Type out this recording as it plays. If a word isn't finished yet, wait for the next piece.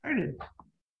Started.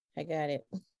 I got it.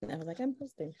 I was like, I'm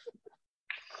posting.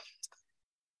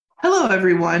 Hello,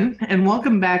 everyone, and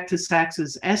welcome back to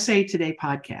Sax's Essay Today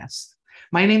podcast.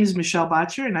 My name is Michelle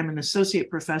Botcher, and I'm an associate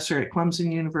professor at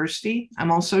Clemson University.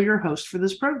 I'm also your host for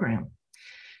this program.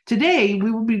 Today,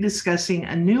 we will be discussing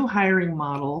a new hiring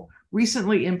model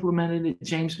recently implemented at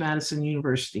James Madison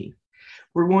University.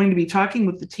 We're going to be talking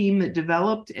with the team that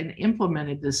developed and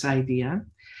implemented this idea,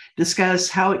 discuss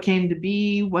how it came to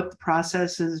be, what the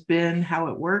process has been, how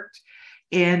it worked,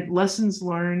 and lessons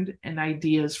learned and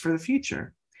ideas for the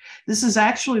future. This is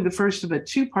actually the first of a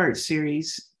two-part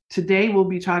series. Today, we'll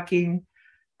be talking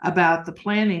about the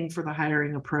planning for the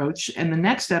hiring approach, and the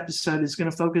next episode is going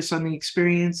to focus on the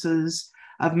experiences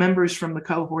of members from the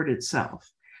cohort itself.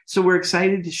 So we're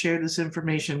excited to share this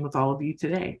information with all of you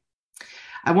today.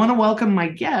 I want to welcome my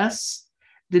guests,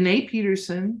 Danae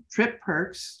Peterson, Trip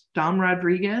Perks, Dom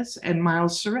Rodriguez, and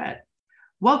Miles Surratt.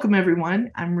 Welcome,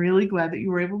 everyone. I'm really glad that you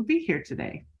were able to be here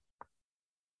today.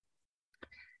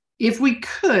 If we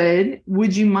could,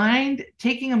 would you mind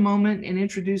taking a moment and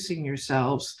introducing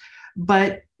yourselves?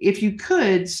 But if you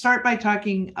could, start by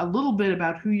talking a little bit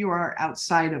about who you are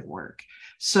outside of work.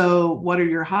 So what are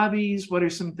your hobbies? What are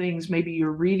some things maybe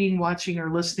you're reading, watching,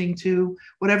 or listening to?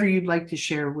 Whatever you'd like to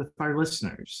share with our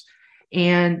listeners.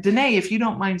 And Danae, if you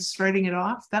don't mind starting it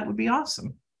off, that would be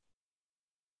awesome.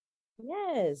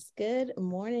 Yes. Good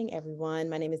morning, everyone.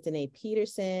 My name is Danae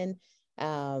Peterson.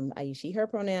 I use she, her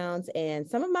pronouns, and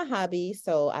some of my hobbies.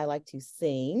 So I like to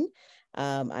sing.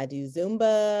 I do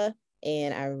Zumba,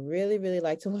 and I really, really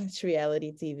like to watch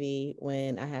reality TV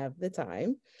when I have the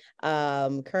time.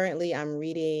 Currently, I'm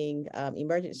reading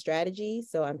Emergent Strategy.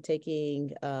 So I'm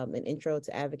taking an Intro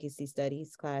to Advocacy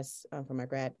Studies class for my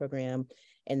grad program.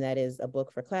 And that is a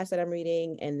book for class that I'm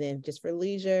reading. And then just for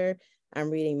leisure,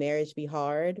 I'm reading Marriage Be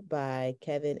Hard by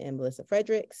Kevin and Melissa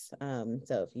Fredericks.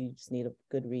 So if you just need a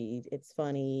good read, it's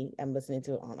funny. I'm listening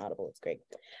to it on Audible. It's great.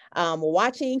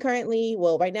 Watching currently,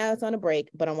 well, right now it's on a break,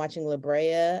 but I'm watching La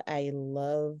Brea. I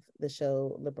love the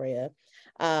show La Brea.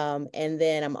 And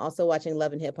then I'm also watching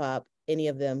Love and Hip Hop, any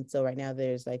of them. So right now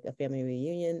there's like a family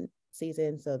reunion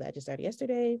season. So that just started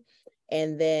yesterday.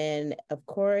 And then, of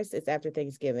course, it's after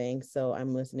Thanksgiving. So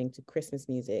I'm listening to Christmas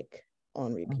music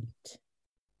on repeat.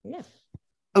 Yeah.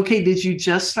 Okay, did you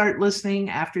just start listening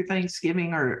after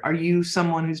Thanksgiving, or are you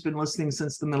someone who's been listening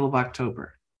since the middle of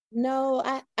October? No,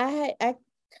 I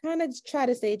kind of try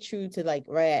to stay true to like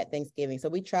right at Thanksgiving. So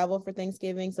we travel for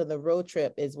Thanksgiving. So the road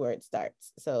trip is where it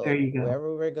starts. So there you go.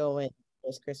 Wherever we're going,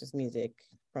 there's Christmas music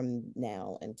from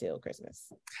now until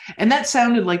Christmas. And that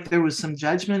sounded like there was some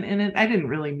judgment in it. I didn't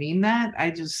really mean that.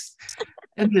 I'm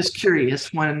just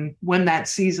curious when that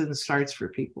season starts for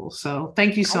people. So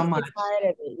thank you so much.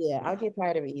 Tired of it. Yeah, I'll get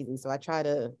tired of it easy. So I try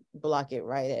to block it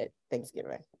right at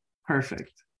Thanksgiving.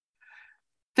 Perfect.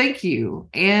 Thank you.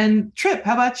 And Trip,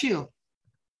 how about you?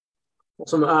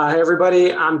 Awesome. Hey,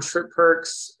 everybody. I'm Trip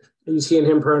Perks. I use he and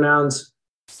him pronouns.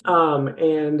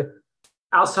 And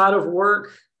outside of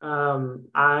work, a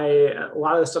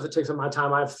lot of the stuff that takes up my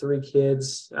time, I have 3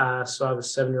 kids. So I have a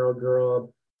 7-year-old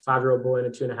girl, a 5-year-old boy, and a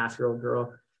 2.5-year-old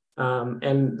girl.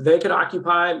 And they could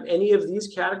occupy any of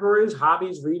these categories: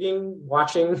 hobbies, reading,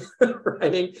 watching,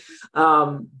 writing.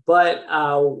 But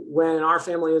when our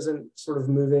family isn't sort of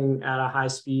moving at a high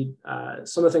speed,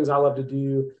 some of the things I love to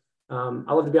do,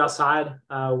 I love to be outside.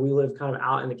 We live kind of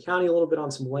out in the county a little bit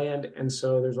on some land. And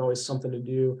so there's always something to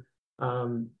do.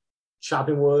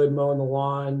 Chopping wood, mowing the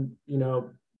lawn,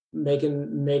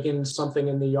 making something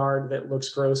in the yard that looks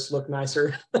gross look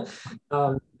nicer.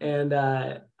 And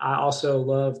I also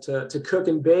love to cook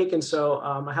and bake. And so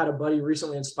I had a buddy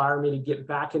recently inspire me to get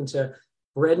back into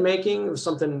bread making. It was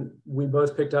something we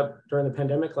both picked up during the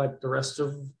pandemic, like the rest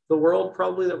of the world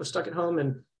probably, that was stuck at home.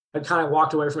 And I kind of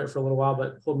walked away from it for a little while,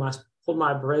 but pulled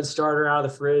my bread starter out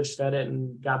of the fridge, fed it,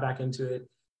 and got back into it.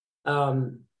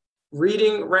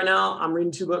 Reading right now, I'm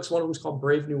reading 2 books. One of them is called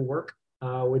Brave New Work,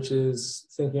 which is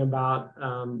thinking about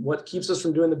what keeps us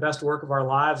from doing the best work of our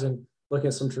lives and looking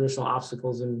at some traditional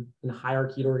obstacles in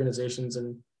hierarchied organizations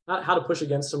and how to push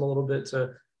against them a little bit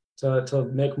to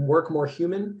make work more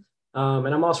human.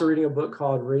 And I'm also reading a book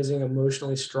called Raising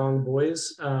Emotionally Strong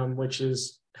Boys, which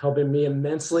is helping me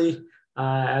immensely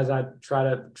as I try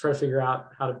to figure out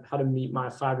how to meet my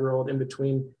 5-year-old in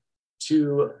between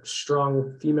 2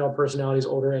 strong female personalities,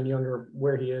 older and younger,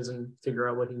 where he is, and figure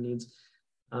out what he needs.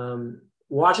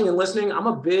 Watching and listening, I'm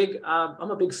a big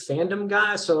fandom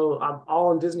guy. So I'm all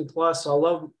on Disney Plus. So I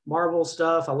love Marvel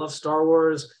stuff. I love Star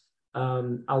Wars.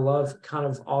 I love kind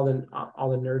of all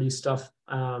the nerdy stuff.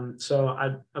 So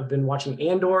I've been watching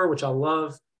Andor, which I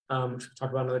love, which we'll talk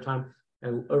about another time.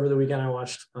 And over the weekend, I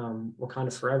watched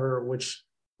Wakanda Forever, which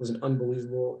was an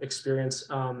unbelievable experience,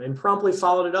 and promptly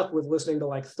followed it up with listening to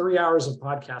like 3 hours of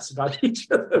podcasts about each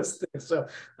of those things. So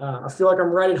I feel like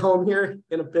I'm right at home here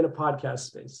in a podcast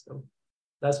space. So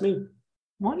that's me.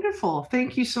 Wonderful.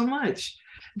 Thank you so much.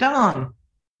 Dom,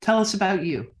 tell us about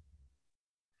you.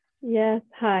 Yes.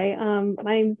 Hi.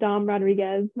 My name's Dom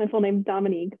Rodriguez. My full name's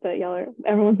Dominique, but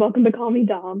everyone's welcome to call me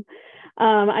Dom.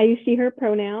 I use she, her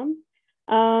pronouns.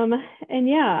 And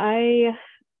yeah,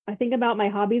 I think about my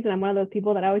hobbies, and I'm one of those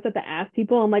people that I always have to ask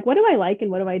people. I'm like, what do I like and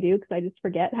what do I do? Because I just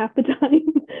forget half the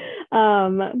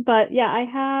time. But yeah, I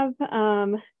have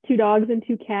 2 dogs and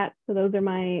 2 cats. So those are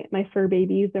my fur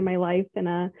babies. They're my life, and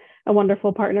a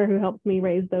wonderful partner who helps me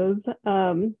raise those.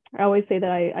 I always say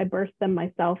that I birthed them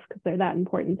myself because they're that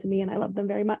important to me, and I love them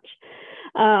very much.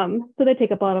 So they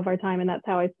take up a lot of our time, and that's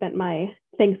how I spent my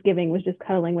Thanksgiving, was just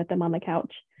cuddling with them on the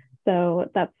couch. So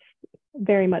that's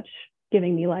very much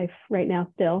giving me life right now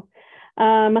still.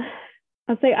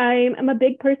 I'll say I'm a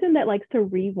big person that likes to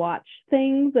rewatch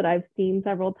things that I've seen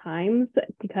several times,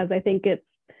 because I think it's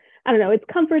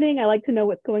comforting. I like to know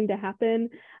what's going to happen.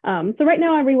 So right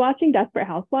now I'm rewatching Desperate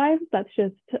Housewives. That's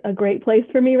just a great place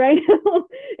for me right now.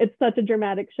 It's such a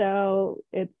dramatic show.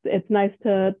 It's nice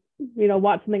to,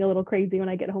 watch something a little crazy when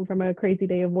I get home from a crazy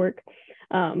day of work.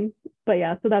 But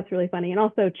yeah, so that's really funny. And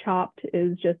also Chopped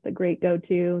is just a great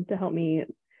go-to to help me,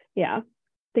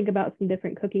 think about some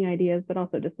different cooking ideas, but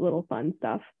also just little fun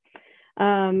stuff.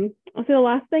 So the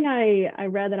last thing I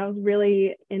read that I was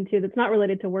really into, that's not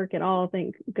related to work at all,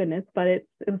 thank goodness, but it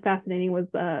was fascinating, was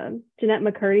Jeanette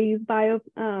McCurdy's bio,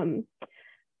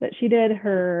 that she did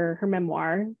her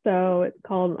memoir. So it's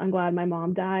called I'm Glad My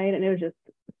Mom Died, and it was just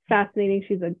fascinating.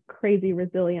 She's a crazy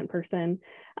resilient person,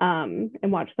 and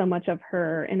watched so much of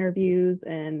her interviews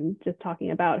and just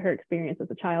talking about her experience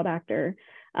as a child actor,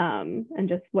 and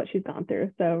just what she's gone through.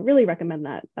 So really recommend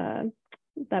that book.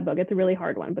 It's a really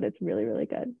hard one, but it's really, really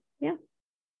good. Yeah.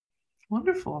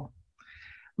 Wonderful.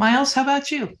 Miles, how about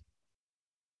you?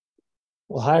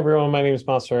 Well, hi, everyone. My name is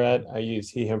Monserrat. I use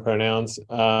he, him pronouns.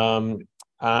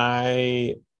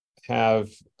 I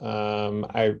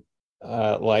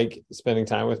like spending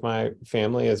time with my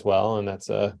family as well, and that's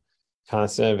a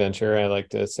constant adventure. I like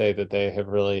to say that they have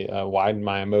really widened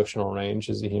my emotional range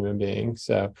as a human being.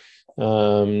 So,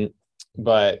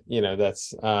 but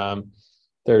that's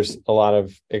there's a lot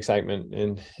of excitement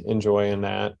and joy in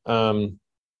that.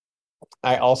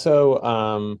 I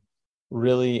also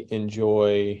really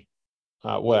enjoy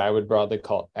what I would broadly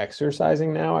call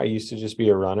exercising now. I used to just be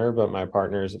a runner, but my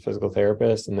partner is a physical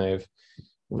therapist, and they've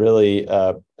really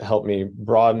helped me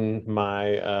broaden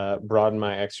my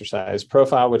exercise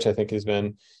profile, which I think has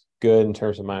been good in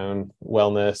terms of my own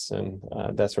wellness and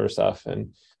that sort of stuff.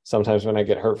 And sometimes when I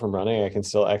get hurt from running, I can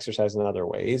still exercise in other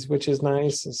ways, which is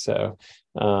nice. So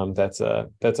that's a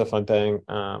fun thing.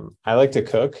 I like to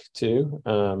cook too.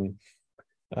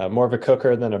 More of a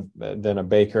cooker than a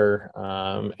baker,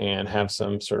 and have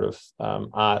some sort of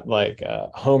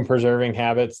home preserving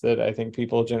habits that I think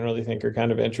people generally think are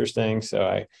kind of interesting. So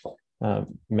I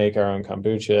make our own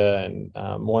kombucha, and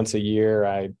once a year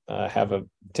I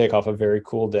take off a very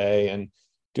cool day and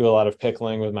do a lot of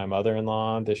pickling with my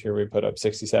mother-in-law. This year we put up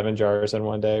 67 jars in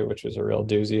one day, which was a real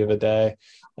doozy of a day.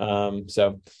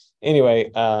 So anyway,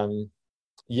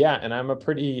 yeah, and I'm a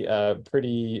pretty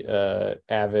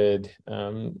avid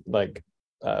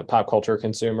pop culture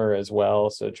consumer as well.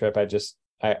 So Trip, I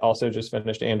also just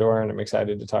finished Andor, and I'm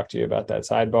excited to talk to you about that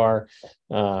sidebar,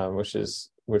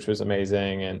 which was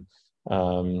amazing. And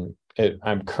I'm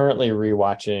currently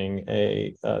rewatching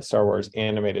a Star Wars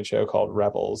animated show called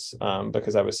Rebels,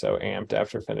 because I was so amped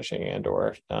after finishing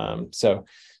Andor.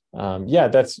 Yeah,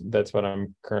 that's what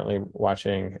I'm currently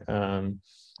watching.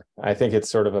 I think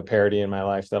it's sort of a parody in my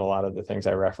life that a lot of the things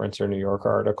I reference are New Yorker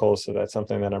articles. So that's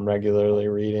something that I'm regularly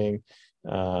reading.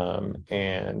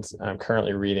 And I'm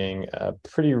currently reading a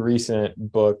pretty recent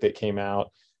book that came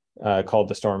out called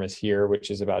The Storm Is Here, which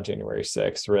is about January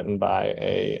 6th, written by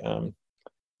a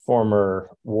former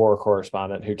war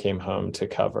correspondent who came home to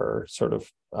cover sort of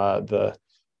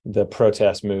the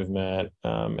protest movement,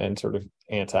 and sort of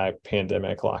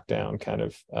anti-pandemic lockdown kind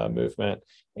of movement.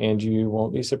 And you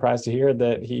won't be surprised to hear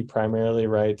that he primarily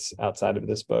writes outside of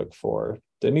this book for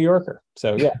the New Yorker.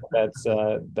 So yeah, that's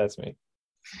me.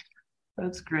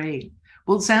 That's great.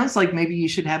 Well, it sounds like maybe you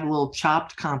should have a little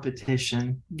Chopped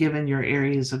competition given your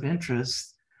areas of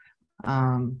interest.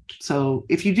 So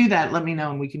if you do that, let me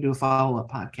know and we can do a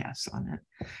follow-up podcast on it.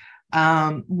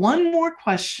 One more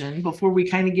question before we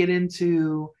kind of get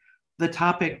into the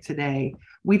topic today.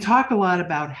 We talk a lot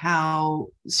about how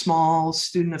small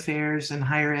student affairs and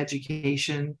higher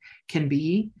education can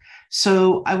be.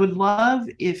 So I would love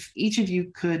if each of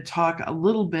you could talk a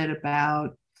little bit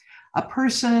about a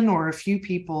person or a few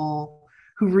people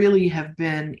who really have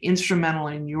been instrumental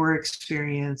in your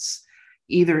experience,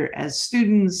 either as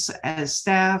students, as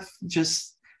staff.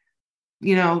 Just,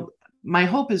 my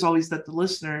hope is always that the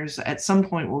listeners at some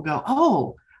point will go,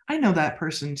 oh, I know that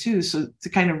person too. So to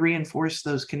kind of reinforce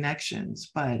those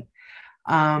connections. But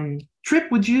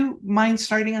Trip, would you mind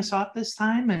starting us off this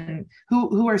time? And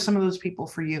who are some of those people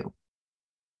for you?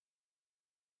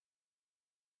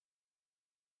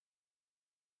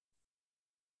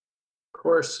 Of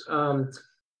course.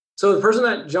 So the person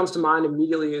that jumps to mind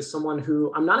immediately is someone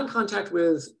who I'm not in contact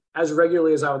with as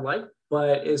regularly as I would like,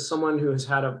 but is someone who has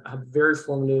had a very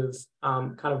formative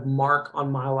kind of mark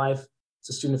on my life as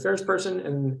a student affairs person.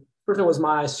 And the person was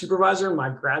my supervisor in my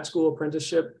grad school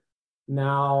apprenticeship.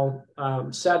 Now,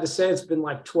 sad to say, it's been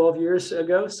like 12 years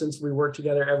ago since we worked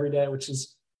together every day, which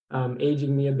is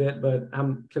aging me a bit, but I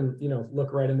can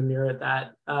look right in the mirror at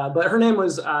that. But her name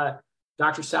was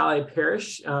Dr. Sally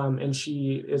Parrish, and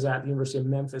she is at the University of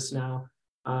Memphis now,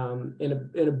 in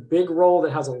a big role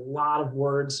that has a lot of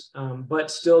words, but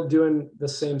still doing the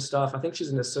same stuff. I think she's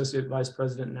an associate vice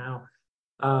president now.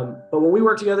 But when we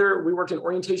worked together, we worked in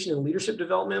orientation and leadership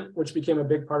development, which became a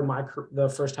big part of the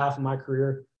first half of my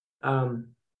career. And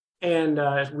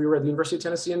we were at the University of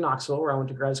Tennessee in Knoxville, where I went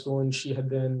to grad school, and she had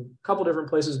been a couple different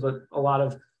places, but a lot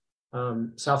of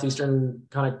Southeastern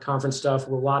kind of conference stuff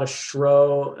with a lot of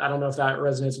SHRO. I don't know if that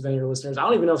resonates with any of your listeners. I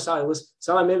don't even know if Sally,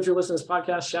 maybe if you're listening to this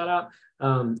podcast, shout out.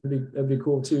 That'd be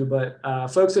cool too. But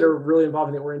folks that are really involved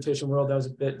in the orientation world,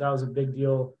 that was a big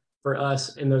deal for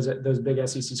us in those big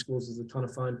SEC schools. Is a ton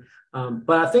of fun.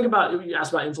 But I think about, you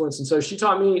asked about influence, and so she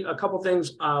taught me a couple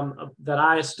things that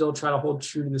I still try to hold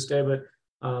true to this day. But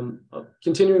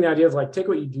continuing the idea of like, take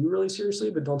what you do really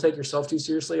seriously, but don't take yourself too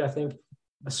seriously. I think,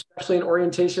 especially in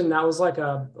orientation, that was like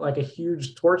a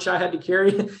huge torch I had to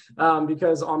carry,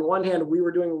 because on one hand, we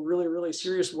were doing really, really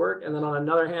serious work. And then on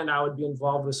another hand, I would be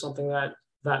involved with something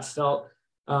that felt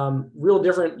real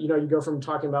different. You go from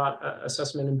talking about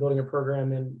assessment and building a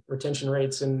program and retention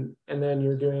rates, and then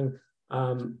you're doing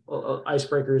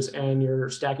icebreakers, and you're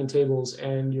stacking tables,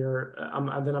 and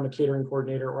then I'm a catering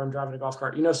coordinator, or I'm driving a golf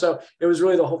cart, so it was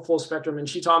really the whole full spectrum. And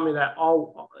she taught me that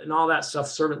all that stuff,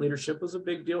 servant leadership was a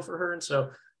big deal for her. And so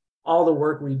all the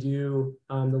work we do,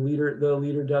 the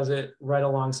leader does it right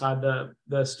alongside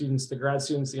the students, the grad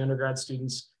students, the undergrad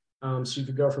students. So you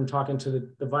could go from talking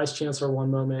to the vice chancellor one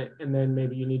moment, and then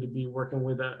maybe you need to be working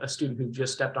with a student who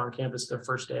just stepped on campus their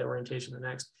first day of orientation the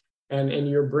next. And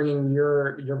you're bringing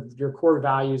your core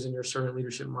values and your servant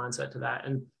leadership mindset to that.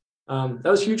 And that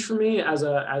was huge for me as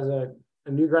a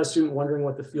new grad student, wondering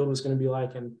what the field was going to be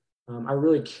like. And I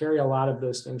really carry a lot of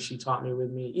those things she taught me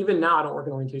with me. Even now, I don't work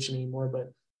in orientation anymore,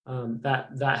 but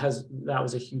that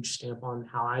was a huge stamp on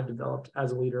how I developed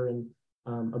as a leader, and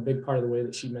a big part of the way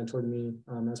that she mentored me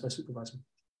as my supervisor.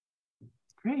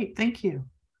 Great, thank you.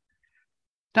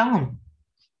 Dom.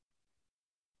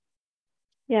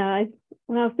 Yeah,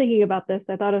 when I was thinking about this,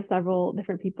 I thought of several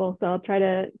different people, so I'll try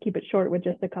to keep it short with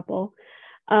just a couple.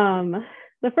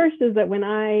 The first is that when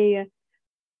I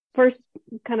first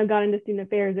kind of got into student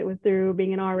affairs, it was through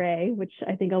being an RA, which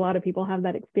I think a lot of people have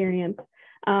that experience.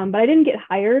 But I didn't get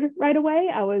hired right away.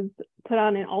 I was put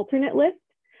on an alternate list.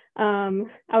 I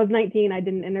was 19. I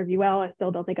didn't interview well. I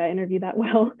still don't think I interviewed that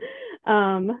well. But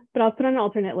I was put on an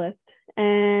alternate list,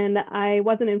 and I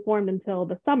wasn't informed until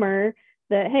the summer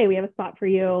that, hey, we have a spot for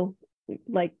you,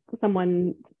 like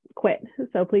someone quit,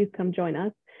 so please come join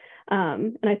us.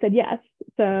 And I said yes.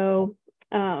 So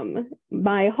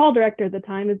my hall director at the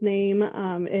time, his name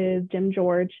is Jim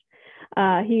George.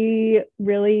 He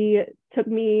really took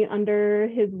me under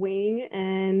his wing,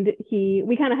 and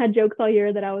we kind of had jokes all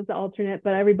year that I was the alternate,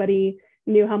 but everybody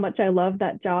knew how much I loved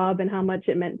that job and how much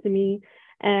it meant to me.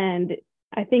 And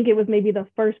I think it was maybe the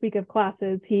first week of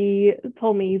classes, he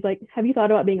told me, he's like, have you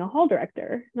thought about being a hall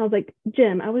director? And I was like,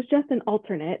 Jim, I was just an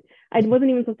alternate. I wasn't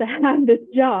even supposed to have this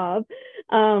job.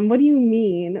 What do you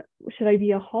mean? Should I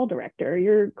be a hall director?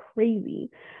 You're crazy.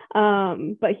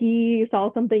 But he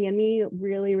saw something in me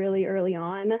really, really early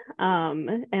on.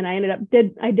 And I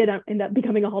did end up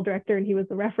becoming a hall director, and he was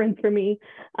the reference for me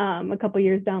a couple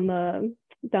years down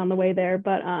the way there.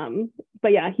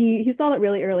 But yeah, he saw it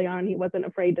really early on, and he wasn't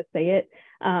afraid to say it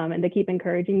and to keep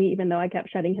encouraging me, even though I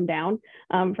kept shutting him down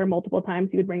for multiple times.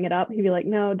 He would bring it up. He'd be like,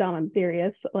 no, Dom, I'm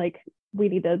serious. Like, we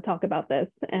need to talk about this.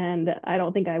 And I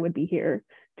don't think I would be here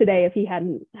today if he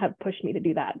hadn't have pushed me to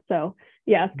do that. So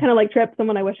yeah, it's kind of like Tripp,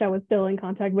 someone I wish I was still in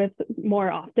contact with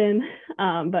more often,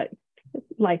 but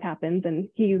life happens, and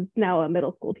he's now a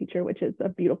middle school teacher, which is a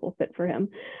beautiful fit for him.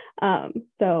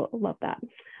 So love that.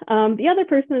 The other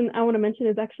person I want to mention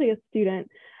is actually a student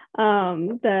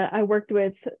that I worked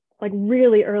with like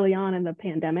really early on in the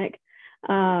pandemic.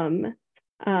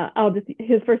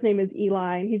 His first name is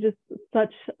Eli, and he's just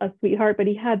such a sweetheart, but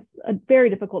he had a very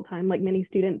difficult time, like many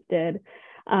students did,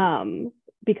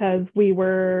 because we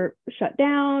were shut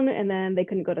down and then they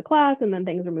couldn't go to class and then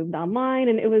things were moved online,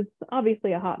 and it was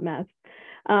obviously a hot mess,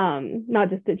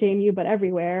 not just at JMU, but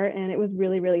everywhere. And it was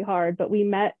really, really hard, but we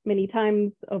met many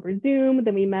times over Zoom.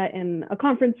 Then we met in a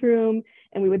conference room,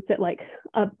 and we would sit like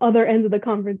other ends of the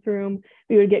conference room.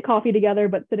 We would get coffee together,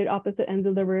 but sit at opposite ends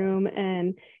of the room.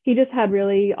 And he just had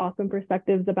really awesome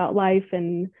perspectives about life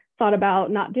and thought about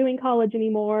not doing college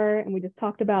anymore. And we just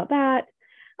talked about that.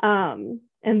 And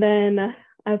then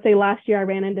I would say last year I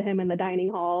ran into him in the dining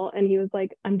hall, and he was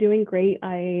like, I'm doing great.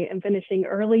 I am finishing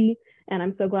early, and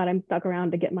I'm so glad I'm stuck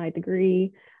around to get my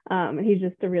degree. And he's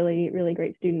just a really, really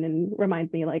great student and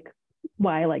reminds me like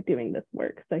why I like doing this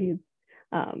work. So he's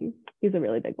a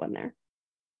really big one there.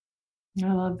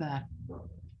 I love that.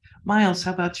 Miles,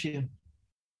 how about you?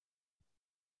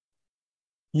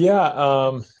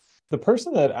 Yeah, the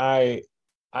person that I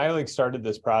like started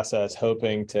this process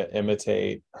hoping to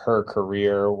imitate her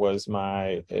career was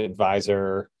my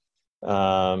advisor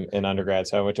in undergrad.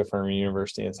 So I went to Furman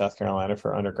University in South Carolina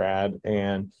for undergrad,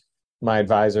 and my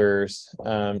advisor's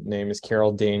name is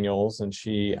Carol Daniels, and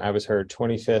I was her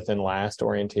 25th and last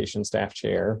orientation staff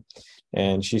chair,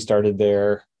 and she started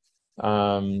there.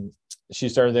 She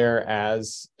started there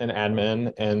as an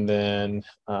admin, and then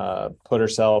put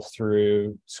herself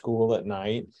through school at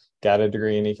night, got a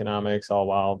degree in economics, all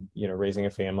while raising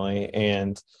a family.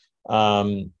 And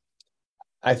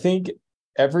I think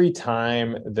every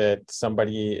time that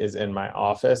somebody is in my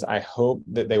office, I hope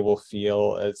that they will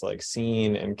feel as like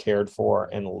seen and cared for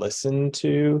and listened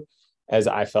to as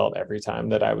I felt every time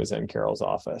that I was in Carol's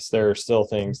office. There are still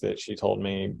things that she told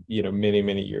me, many,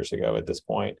 many years ago at this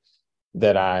point,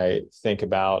 that I think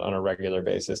about on a regular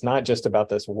basis, not just about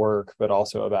this work, but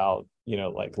also about,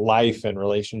 like life and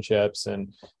relationships,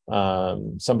 and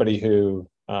somebody who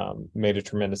made a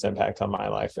tremendous impact on my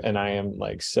life. And I am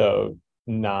like so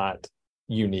not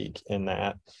unique in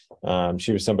that.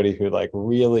 She was somebody who like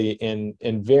really in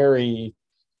very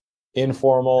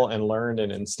informal and learned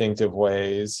and instinctive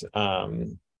ways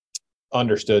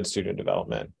understood student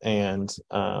development. And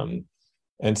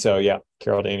so, yeah,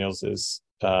 Carol Daniels is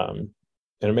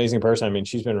an amazing person. I mean,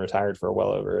 she's been retired for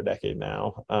well over a decade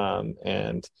now,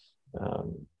 and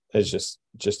is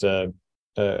just a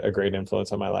great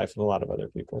influence on my life and a lot of other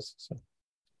people's. So,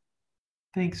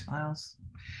 thanks, Miles.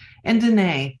 And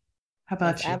Danae, how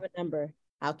about you? I have a number.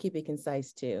 I'll keep it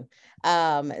concise too.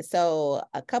 So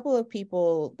a couple of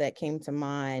people that came to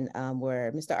mind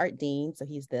were Mr. Art Dean. So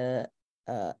he's the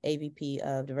AVP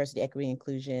of Diversity, Equity, and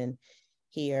Inclusion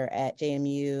here at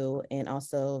JMU, and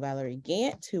also Valerie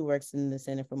Gant, who works in the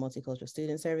Center for Multicultural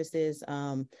Student Services.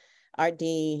 Art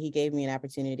Dean, he gave me an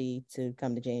opportunity to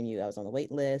come to JMU. I was on the wait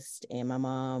list, and my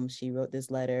mom, she wrote this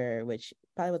letter, which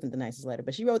probably wasn't the nicest letter,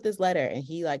 but she wrote this letter, and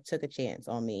he like took a chance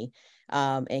on me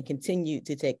and continued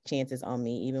to take chances on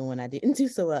me, even when I didn't do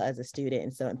so well as a student.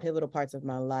 And so in pivotal parts of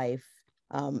my life,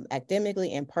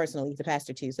 academically and personally, he's a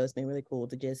pastor too. So it's been really cool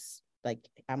to just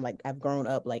I've grown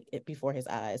up like before his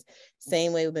eyes.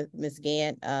 Same way with Miss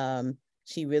Gant.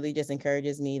 She really just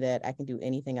encourages me that I can do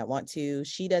anything I want to.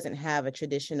 She doesn't have a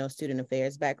traditional student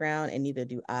affairs background, and neither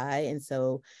do I. And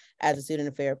so as a student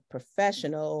affairs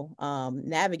professional,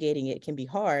 navigating it can be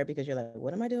hard, because you're like,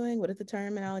 what am I doing? What is the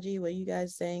terminology? What are you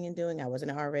guys saying and doing? I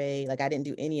wasn't an RA. Like, I didn't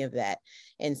do any of that.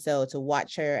 And so to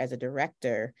watch her as a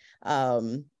director,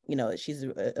 she's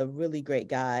a really great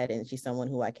guide, and she's someone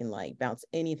who I can like bounce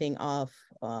anything off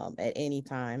at any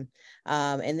time.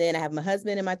 And then I have my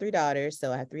husband and my 3 daughters.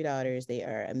 So I have 3 daughters. They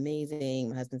are amazing.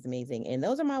 My husband's amazing. And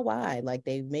those are my why. Like,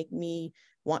 they make me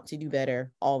want to do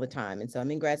better all the time. And so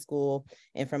I'm in grad school,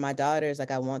 and for my daughters,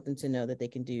 like, I want them to know that they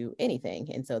can do anything.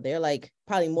 And so they're like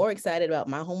probably more excited about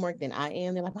my homework than I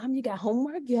am. They're like, Mom, you got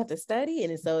homework? You have to study?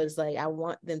 And so it's like, I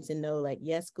want them to know, like,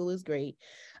 yes, school is great,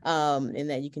 and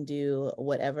that you can do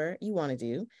whatever you want to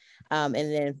do. And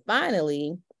then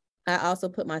finally, I also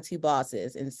put my 2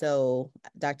 bosses. And so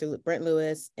Dr. Brent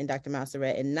Lewis and Dr. Miles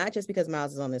Surratt, and not just because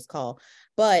Miles is on this call,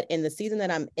 but in the season that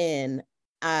I'm in,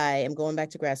 I am going back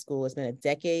to grad school. It's been a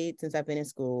decade since I've been in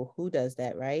school. Who does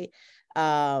that, right?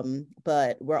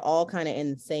 But we're all kind of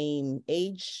in the same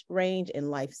age range and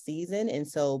life season. And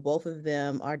so both of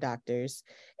them are doctors,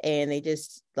 and they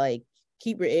just like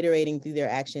keep reiterating through their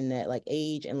action that like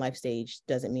age and life stage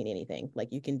doesn't mean anything.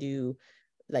 Like you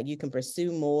can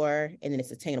pursue more, and then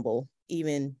it's attainable,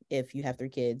 even if you have 3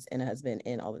 kids and a husband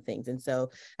and all the things. And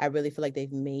so I really feel like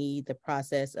they've made the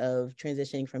process of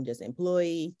transitioning from just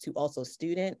employee to also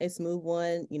student a smooth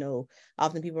one. You know,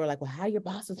 often people are like, well, how do your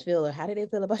bosses feel? Or how do they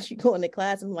feel about you going to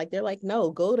class? And they're like, no,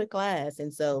 go to class.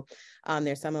 And so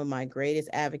they're some of my greatest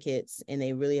advocates, and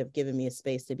they really have given me a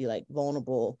space to be like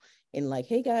vulnerable and like,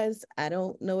 hey guys, I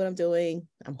don't know what I'm doing.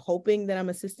 I'm hoping that I'm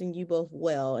assisting you both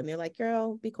well. And they're like,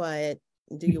 girl, be quiet,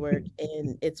 do your work,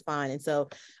 and it's fine. And so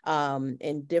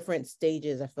in different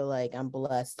stages, I feel like I'm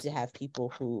blessed to have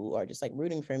people who are just like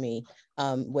rooting for me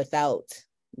without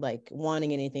like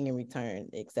wanting anything in return,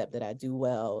 except that I do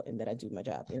well and that I do my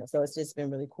job, you know. So it's just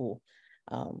been really cool.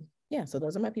 Yeah, so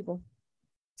those are my people.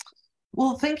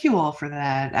 Well, thank you all for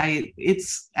that.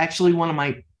 It's actually one of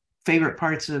my favorite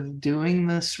parts of doing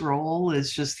this role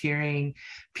is just hearing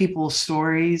people's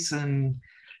stories and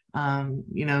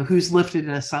who's lifted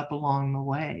us up along the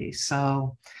way.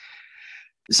 So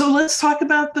let's talk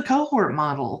about the cohort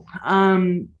model.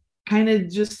 Kind of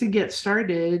just to get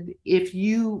started, if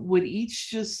you would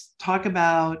each just talk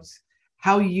about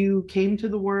how you came to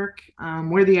the work,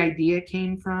 where the idea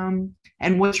came from,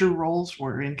 and what your roles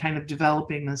were in kind of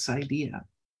developing this idea.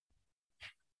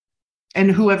 And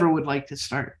whoever would like to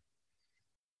start.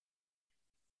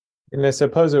 And I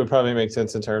suppose it would probably make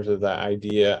sense in terms of the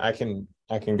idea. I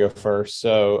can go first.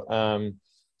 So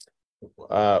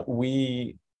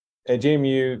we at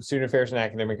JMU, Student Affairs and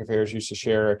Academic Affairs used to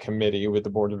share a committee with the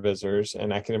Board of Visitors,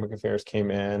 and Academic Affairs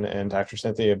came in, and Dr.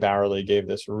 Cynthia Bowerly gave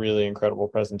this really incredible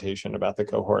presentation about the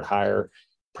cohort hire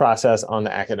process on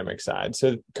the academic side.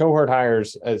 So cohort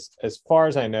hires, as far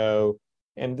as I know,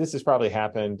 and this has probably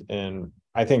happened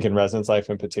I think in residence life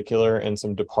in particular, in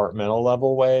some departmental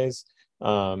level ways.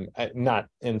 Not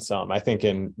in some, I think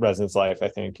in residence life, I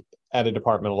think at a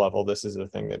departmental level, this is a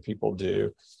thing that people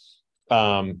do.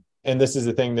 And this is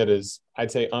a thing that is,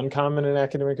 I'd say, uncommon in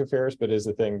academic affairs, but is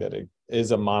a thing that is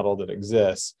a model that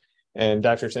exists. And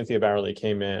Dr. Cynthia Bowerly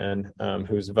came in,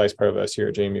 who was vice provost here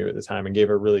at JMU at the time, and gave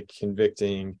a really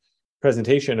convicting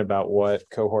presentation about what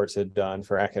cohorts had done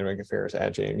for academic affairs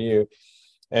at JMU.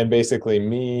 And basically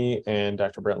me and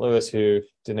Dr. Brent Lewis, who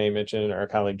Danae mentioned, our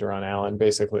colleague Duran Allen,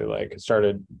 basically like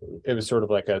started, it was sort of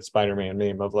like a Spider-Man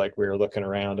meme of like, we were looking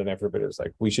around and everybody was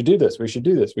like, we should do this, we should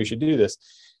do this, we should do this.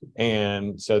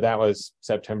 And so that was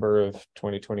September of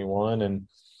 2021. And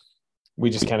we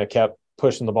just kind of kept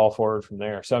pushing the ball forward from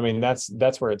there. So, I mean,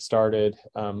 that's where it started.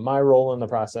 My role in the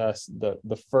process,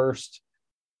 the first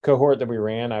cohort that we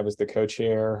ran, I was the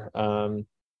co-chair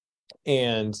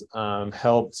and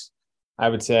helped, I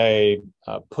would say,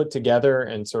 put together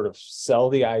and sort of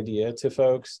sell the idea to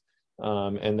folks,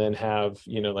 and then have,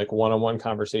 like one-on-one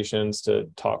conversations to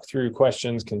talk through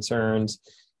questions, concerns,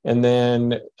 and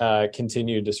then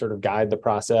continue to sort of guide the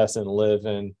process and live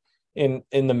in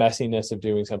the messiness of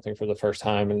doing something for the first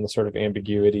time and the sort of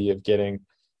ambiguity of getting,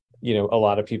 a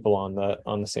lot of people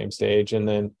on the same stage. And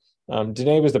then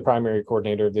Danae was the primary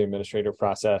coordinator of the administrative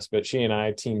process, but she and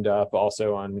I teamed up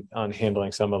also on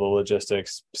handling some of the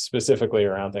logistics, specifically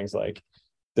around things like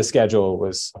the schedule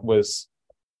was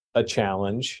a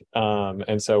challenge.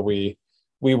 And so we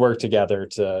worked together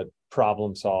to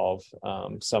problem solve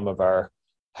some of our,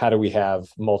 how do we have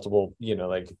multiple,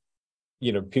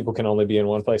 people can only be in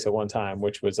one place at one time,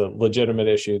 which was a legitimate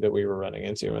issue that we were running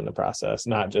into in the process,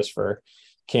 not just for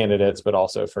candidates, but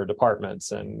also for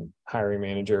departments and hiring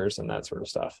managers and that sort of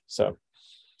stuff. So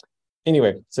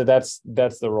anyway, so that's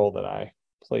the role that I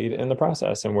played in the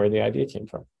process and where the idea came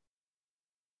from.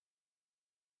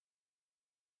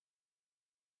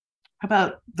 How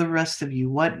about the rest of you?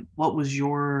 What was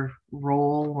your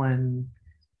role and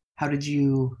how did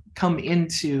you come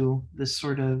into this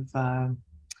sort of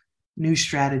new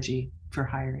strategy for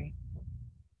hiring?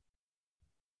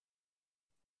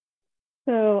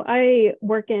 So I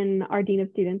work in our Dean of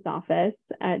Students office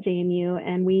at JMU,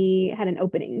 and we had an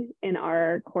opening in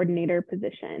our coordinator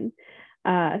position.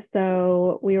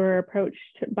 So we were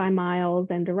approached by Miles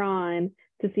and Duran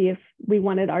to see if we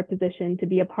wanted our position to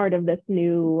be a part of this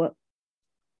new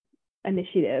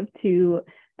initiative, to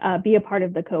be a part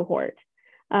of the cohort.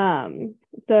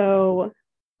 So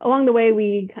along the way,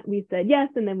 we said yes,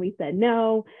 and then we said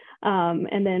no.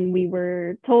 And then we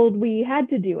were told we had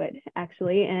to do it,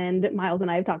 actually. And Miles and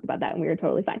I have talked about that, and we were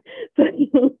totally fine. So,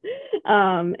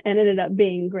 and it ended up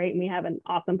being great. And we have an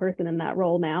awesome person in that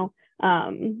role now.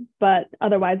 But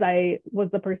otherwise, I was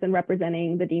the person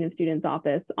representing the Dean of Students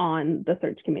office on the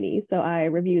search committee. So I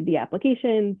reviewed the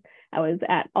applications. I was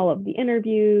at all of the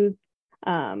interviews,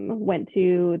 went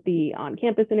to the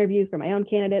on-campus interviews for my own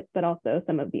candidates, but also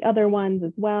some of the other ones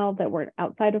as well that were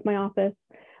outside of my office.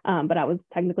 But I was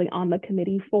technically on the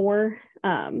committee for. So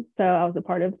I was a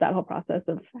part of that whole process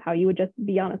of how you would just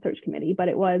be on a search committee, but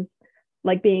it was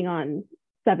like being on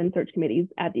 7 search committees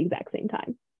at the exact same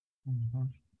time. Mm-hmm.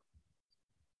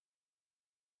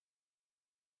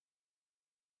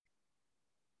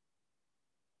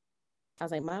 I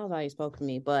was like, Miles already spoke to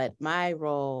me, but my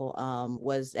role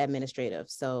was administrative.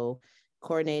 So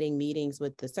coordinating meetings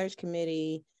with the search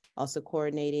committee, also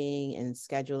coordinating and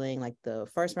scheduling like the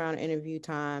first round interview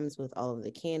times with all of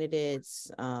the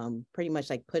candidates, pretty much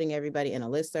like putting everybody in a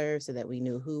listserv so that we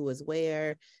knew who was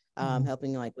where,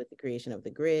 helping like with the creation of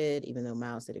the grid, even though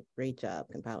Miles did a great job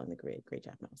compiling the grid. Great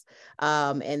job, Miles.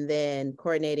 And then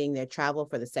coordinating their travel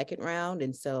for the second round.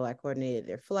 And so I coordinated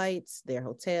their flights, their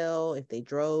hotel, if they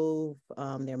drove,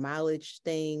 their mileage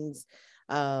things,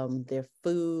 their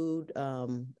food,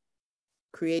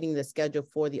 creating the schedule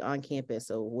for the on-campus.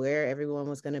 So where everyone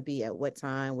was going to be at what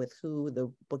time with who, the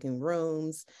booking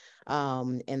rooms,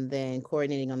 and then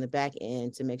coordinating on the back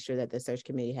end to make sure that the search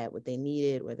committee had what they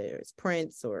needed, whether it's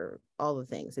prints or all the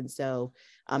things. And so,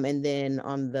 and then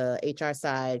on the HR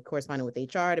side, corresponding with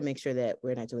HR to make sure that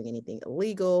we're not doing anything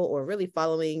illegal or really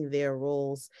following their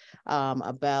rules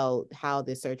about how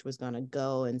the search was going to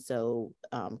go. And so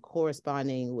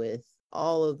corresponding with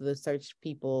all of the search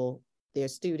people, their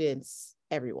students,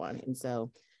 everyone. And so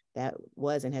that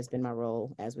was and has been my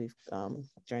role as we've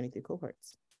journeyed through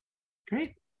cohorts.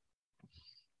 Great.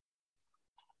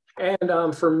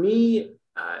 And for me,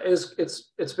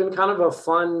 it's been kind of a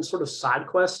fun sort of side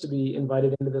quest to be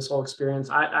invited into this whole experience.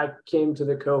 I came to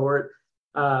the cohort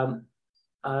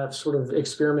sort of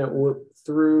experiment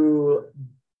through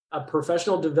a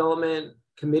professional development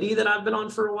committee that I've been on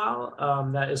for a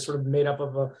while that is sort of made up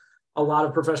of a lot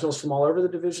of professionals from all over the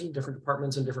division, different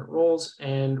departments and different roles.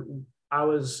 And I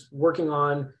was working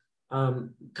on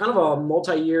kind of a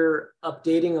multi-year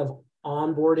updating of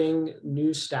onboarding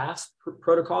new staff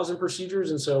protocols and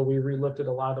procedures. And so we relooked at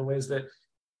a lot of the ways that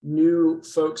new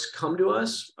folks come to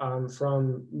us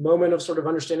from moment of sort of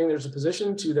understanding there's a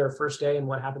position to their first day and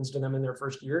what happens to them in their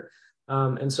first year.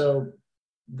 And so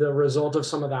the result of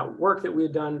some of that work that we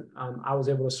had done, I was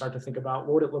able to start to think about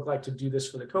what would it look like to do this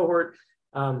for the cohort.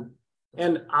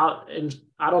 And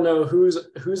I don't know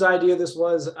whose idea this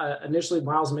was initially,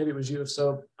 Miles, maybe it was you. If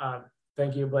so,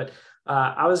 thank you. But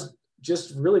I was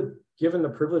just really given the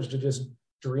privilege to just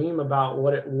dream about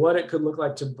what it could look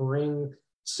like to bring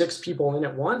 6 people in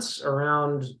at once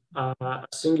around a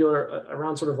singular,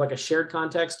 around sort of like a shared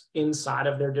context inside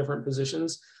of their different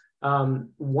positions.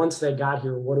 Once they got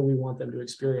here, what do we want them to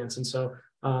experience? And so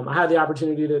I had the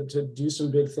opportunity to do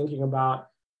some big thinking about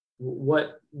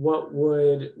what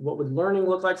would learning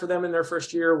look like for them in their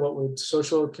first year? What would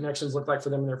social connections look like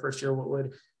for them in their first year? What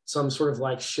would some sort of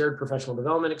like shared professional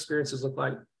development experiences look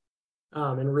like?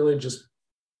 And really just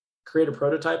create a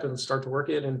prototype and start to work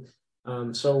it.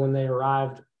 And so when they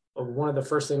arrived, one of the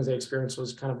first things they experienced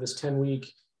was kind of this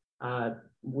 10-week,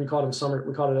 we called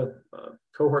it a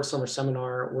cohort summer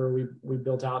seminar, where we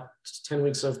built out 10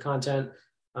 weeks of content,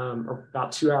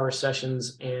 about 2-hour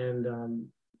sessions, and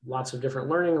lots of different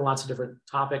learning and lots of different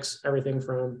topics, everything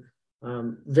from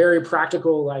very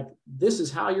practical, like this is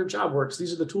how your job works.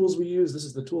 These are the tools we use. This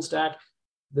is the tool stack.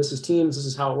 This is Teams. This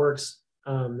is how it works.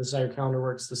 This is how your calendar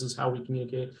works. This is how we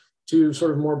communicate, to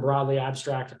sort of more broadly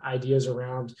abstract ideas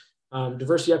around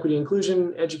diversity, equity,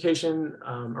 inclusion, education,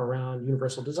 around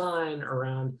universal design,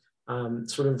 around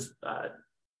sort of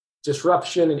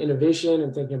disruption and innovation,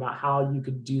 and thinking about how you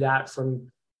could do that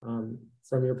from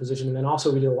your position. And then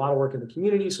also we did a lot of work in the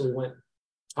community. So we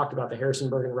talked about the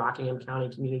Harrisonburg and Rockingham County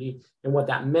community and what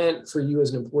that meant for you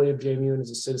as an employee of JMU and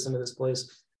as a citizen of this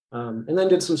place. And then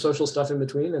did some social stuff in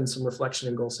between and some reflection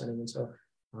and goal setting. And so,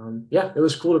 yeah, it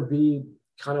was cool to be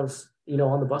kind of,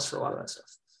 on the bus for a lot of that stuff.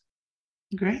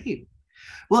 Great.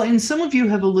 Well, and some of you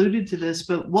have alluded to this,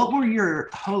 but what were your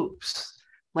hopes?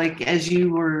 Like, as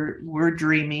you were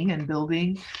dreaming and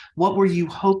building, what were you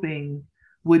hoping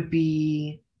would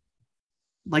be,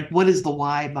 like, what is the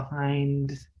why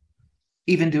behind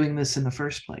even doing this in the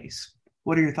first place?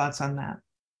 What are your thoughts on that?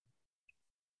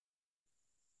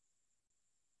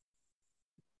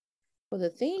 Well, the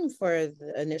theme for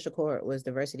the initial cohort was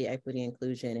diversity, equity,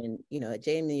 inclusion. And, at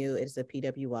JMU, it's a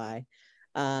PWI.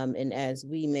 And as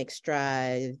we make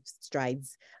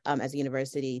strides as a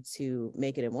university to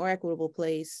make it a more equitable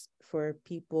place for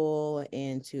people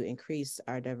and to increase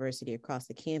our diversity across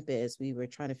the campus, we were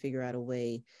trying to figure out a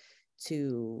way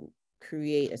to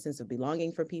create a sense of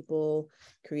belonging for people,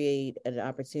 create an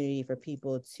opportunity for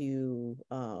people to,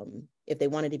 if they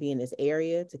wanted to be in this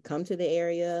area, to come to the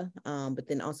area, but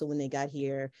then also when they got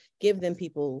here, give them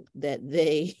people that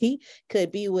they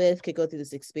could be with, could go through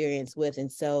this experience with.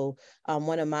 And so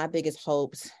one of my biggest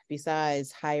hopes,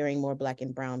 besides hiring more Black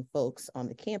and Brown folks on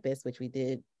the campus, which we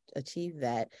did achieve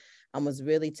that, was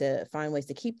really to find ways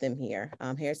to keep them here.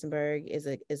 Harrisonburg is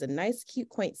a nice, cute,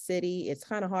 quaint city. It's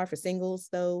kind of hard for singles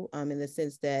though, in the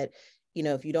sense that,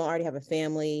 if you don't already have a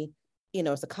family,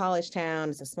 it's a college town,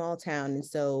 it's a small town. And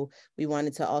so we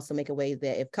wanted to also make a way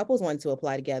that if couples wanted to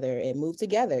apply together and move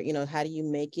together, how do you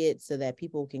make it so that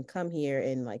people can come here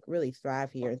and like really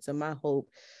thrive here? And so my hope,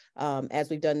 as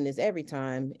we've done this every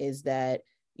time, is that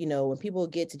when people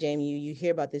get to JMU, you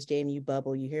hear about this JMU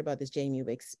bubble, you hear about this JMU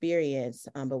experience,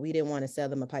 but we didn't want to sell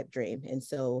them a pipe dream. And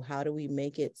so how do we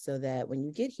make it so that when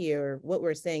you get here, what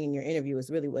we're saying in your interview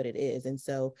is really what it is? And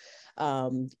so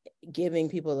giving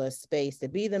people a space to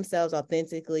be themselves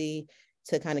authentically,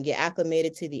 to kind of get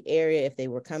acclimated to the area if they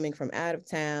were coming from out of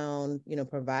town,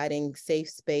 providing safe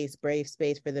space, brave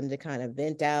space for them to kind of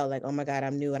vent out like, oh my God,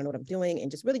 I'm new, I don't know what I'm doing. And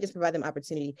just really just provide them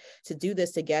opportunity to do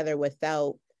this together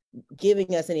without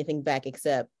giving us anything back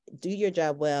except do your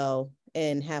job well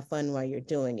and have fun while you're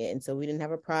doing it. And so we didn't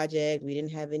have a project, we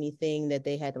didn't have anything that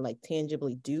they had to like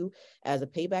tangibly do as a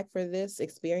payback for this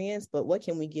experience, but what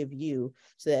can we give you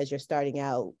so that as you're starting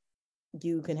out,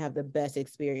 you can have the best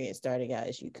experience starting out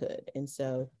as you could. And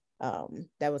so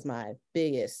that was my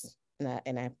biggest,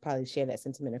 and I probably share that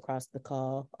sentiment across the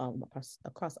call,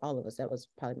 across all of us. That was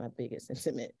probably my biggest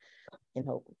sentiment and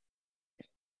hope.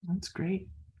 That's great.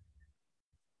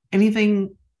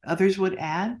 Anything others would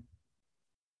add?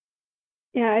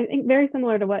 Yeah, I think very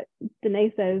similar to what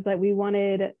Danae says, that we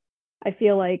wanted, I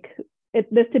feel like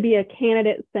this to be a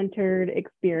candidate-centered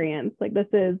experience. Like this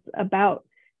is about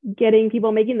getting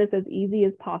people, making this as easy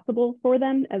as possible for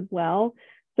them as well.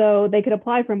 So they could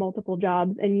apply for multiple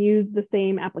jobs and use the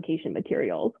same application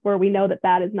materials, where we know that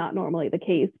that is not normally the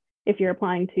case if you're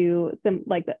applying to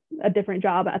a different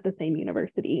job at the same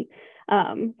university.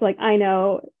 So like I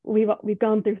know we've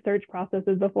gone through search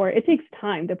processes before. It takes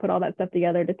time to put all that stuff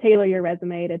together, to tailor your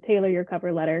resume, to tailor your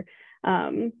cover letter.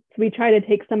 So we try to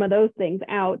take some of those things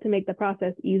out to make the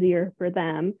process easier for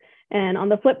them. And on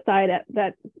the flip side,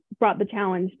 that brought the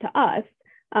challenge to us,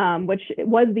 which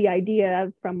was the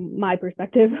idea from my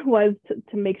perspective, was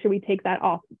to make sure we take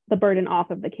the burden off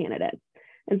of the candidates.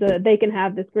 And so that they can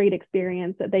have this great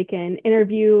experience, that they can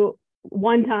interview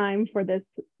one time for these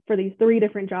 3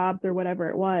 different jobs or whatever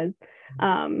it was.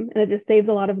 And it just saves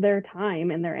a lot of their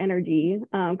time and their energy,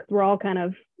 because we're all kind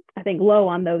of, I think, low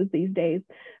on those these days.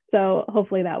 So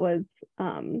hopefully that was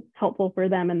helpful for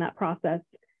them in that process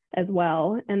as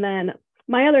well. And then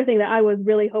my other thing that I was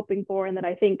really hoping for, and that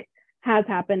I think has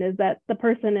happened, is that the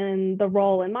person in the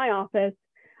role in my office,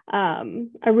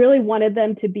 I really wanted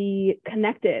them to be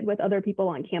connected with other people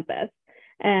on campus,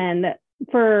 and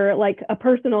for like a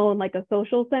personal and like a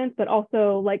social sense, but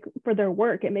also like for their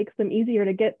work, it makes them easier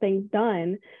to get things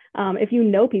done. If you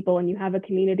know people and you have a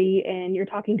community and you're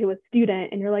talking to a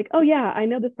student and you're like, oh yeah, I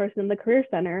know this person in the Career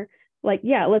Center, like,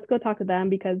 yeah, let's go talk to them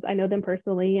because I know them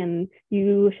personally and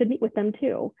you should meet with them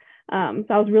too. So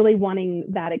I was really wanting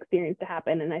that experience to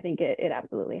happen, and I think it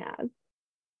absolutely has.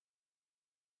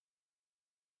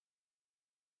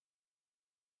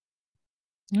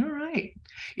 All right.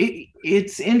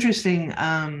 It's interesting.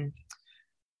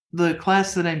 The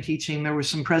class that I'm teaching, there were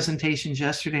some presentations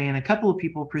yesterday, and a couple of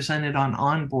people presented on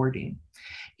onboarding.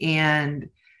 And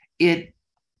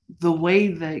the way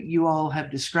that you all have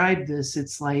described this,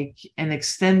 it's like an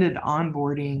extended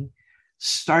onboarding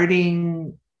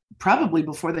starting probably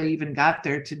before they even got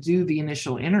there to do the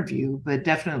initial interview, but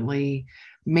definitely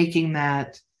making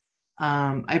that,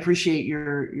 I appreciate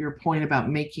your point about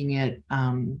making it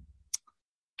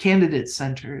candidate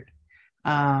centered.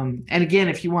 And again,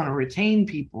 if you want to retain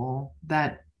people,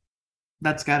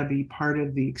 that's got to be part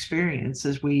of the experience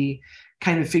as we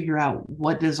kind of figure out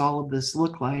what does all of this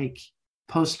look like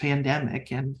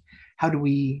post-pandemic, and how do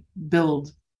we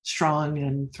build strong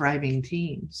and thriving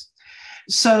teams.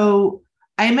 So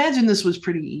I imagine this was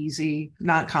pretty easy,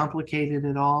 not complicated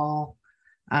at all.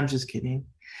 I'm just kidding.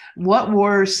 What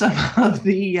were some of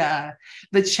the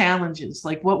challenges?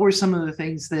 Like, what were some of the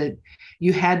things that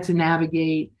you had to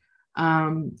navigate?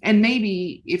 And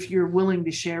maybe if you're willing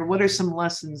to share, what are some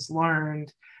lessons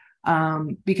learned?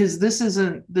 Because this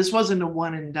wasn't a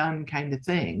one and done kind of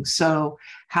thing. So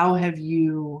how have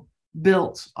you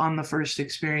built on the first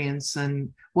experience,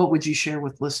 and what would you share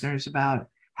with listeners about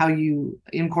how you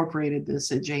incorporated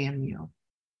this at JMU?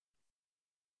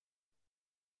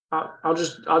 I'll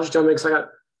just jump in because I got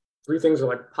three things that are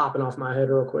like popping off my head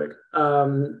real quick.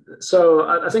 So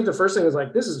I think the first thing is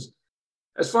like, this is,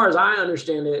 as far as I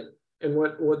understand it, and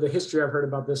what the history I've heard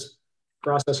about this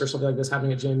process or something like this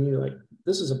happening at JMU, like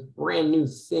this is a brand new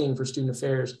thing for student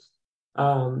affairs.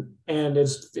 And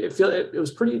it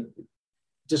was pretty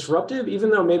disruptive, even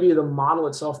though maybe the model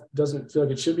itself doesn't feel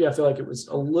like it should be. I feel like it was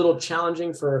a little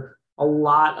challenging for a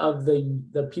lot of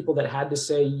the people that had to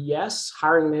say yes,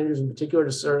 hiring managers in particular,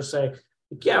 to sort of say,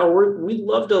 yeah, we'd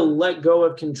love to let go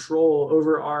of control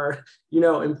over our,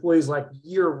 employees, like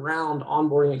year-round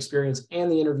onboarding experience and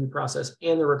the interview process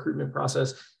and the recruitment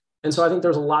process. And so I think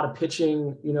there's a lot of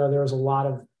pitching, there was a lot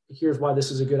of, here's why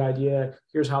this is a good idea,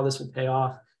 here's how this will pay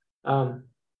off.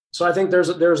 So I think there's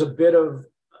a bit of,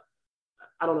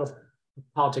 I don't know if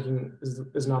politicking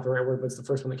is not the right word, but it's the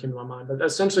first one that came to my mind, but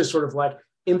essentially sort of like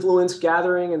influence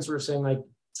gathering and sort of saying like,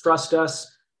 trust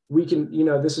us, we can,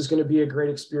 this is going to be a great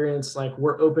experience. Like,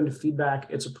 we're open to feedback.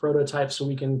 It's a prototype, so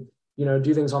we can,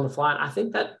 do things on the fly. And I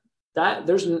think that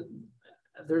there's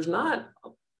not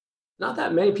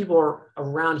that many people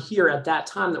around here at that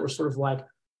time that were sort of like,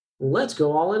 let's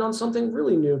go all in on something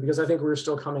really new, because I think we were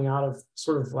still coming out of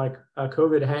sort of like a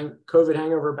COVID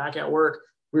hangover back at work.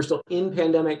 We were still in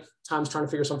pandemic times trying to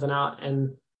figure something out.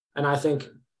 And I think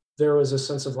there was a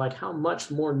sense of like, how much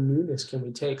more newness can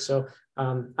we take? So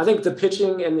I think the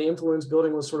pitching and the influence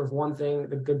building was sort of one thing,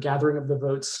 the gathering of the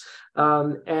votes.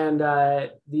 I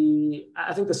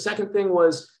think the second thing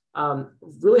was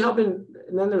really helping.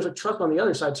 And then there's a trust on the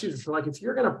other side too. So like, if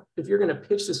you're gonna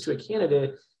pitch this to a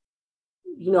candidate,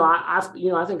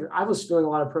 I think I was feeling a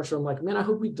lot of pressure. I'm like, man, I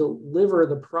hope we deliver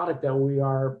the product that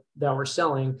we're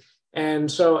selling. And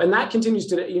that continues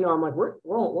to, I'm like, we're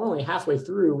only halfway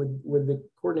through with the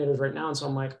coordinators right now. And so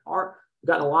I'm like, we've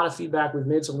gotten a lot of feedback. We've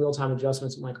made some real-time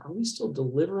adjustments. I'm like, are we still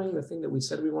delivering the thing that we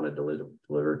said we wanted to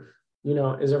deliver?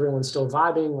 Is everyone still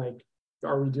vibing? Like,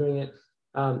 are we doing it?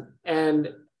 And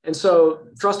so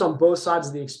trust on both sides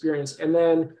of the experience. And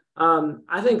then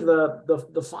I think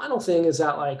the final thing is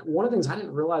that, like, one of the things I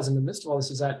didn't realize in the midst of all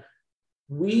this is that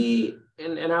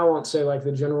and I won't say like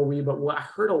the general we, but what I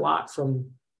heard a lot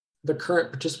from the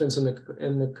current participants in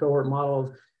the cohort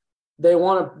model, they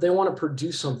want to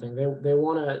produce something. They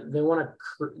want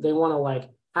to like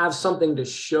have something to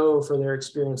show for their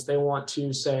experience. They want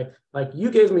to say like,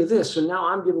 you gave me this, so now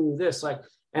I'm giving you this. Like,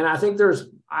 and I think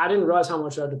I didn't realize how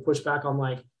much I had to push back on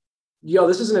like, yo,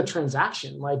 this isn't a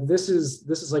transaction. Like, this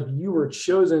is like, you were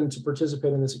chosen to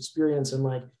participate in this experience. And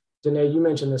like, Danae, you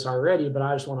mentioned this already, but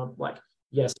I just want to like,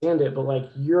 yes, and it, but like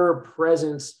your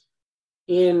presence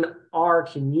in our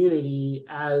community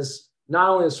as not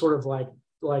only as sort of like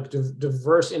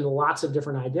diverse in lots of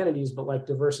different identities, but like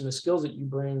diverse in the skills that you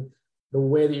bring, the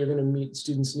way that you're going to meet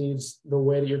students' needs, the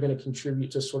way that you're going to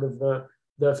contribute to sort of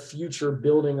the future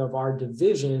building of our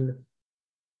division.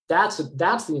 That's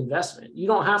the investment. You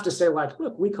don't have to say like,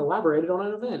 look, we collaborated on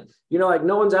an event. Like,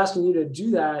 no one's asking you to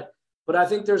do that. But I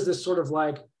think there's this sort of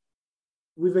like,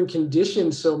 we've been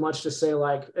conditioned so much to say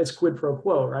like, it's quid pro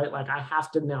quo, right? Like, I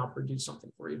have to now produce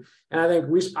something for you. And I think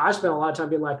I spent a lot of time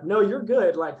being like, no, you're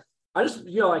good. Like, I just,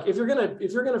 like, if you're going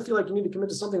to feel like you need to commit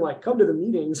to something, like, come to the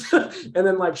meetings and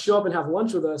then like show up and have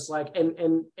lunch with us. Like,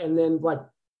 and then like,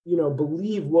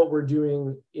 believe what we're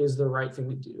doing is the right thing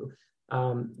to do.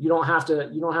 You don't have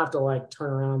to like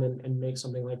turn around and make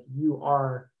something. Like,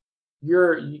 your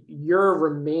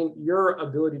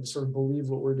ability to sort of believe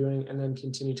what we're doing and then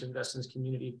continue to invest in this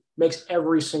community makes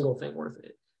every single thing worth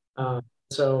it.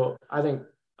 So I think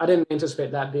I didn't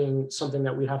anticipate that being something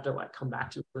that we'd have to like come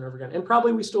back to over and over again. And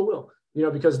probably we still will,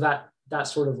 because that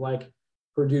sort of like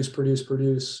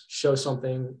produce, show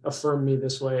something, affirm me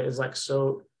this way is like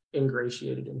so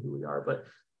ingratiated in who we are. But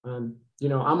I'm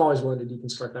always willing to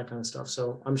deconstruct that kind of stuff.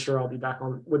 So I'm sure I'll be back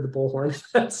on with the bullhorn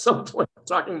at some point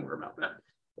talking more about that.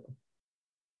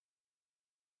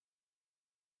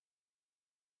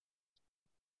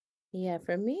 Yeah,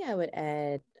 for me, I would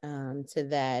add to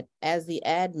that, as the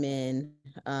admin,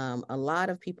 a lot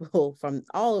of people from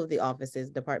all of the offices,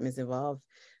 departments involved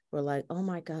were like, oh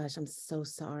my gosh, I'm so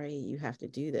sorry you have to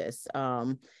do this.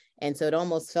 And so it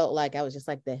almost felt like I was just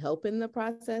like the help in the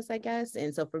process, I guess.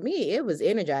 And so for me, it was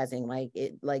energizing, like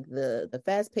the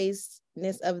fast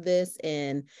pacedness of this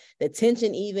and the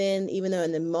tension, even though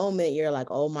in the moment you're like,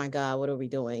 oh my God, what are we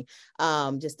doing?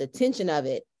 Just the tension of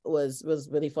it was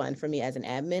really fun for me as an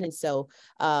admin. And so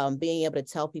being able to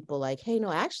tell people like, hey,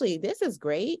 no, actually, this is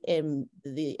great. And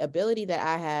the ability that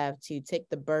I have to take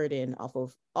the burden off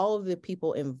of all of the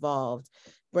people involved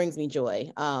brings me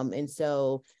joy. And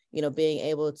so, being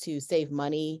able to save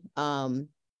money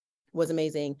was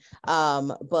amazing.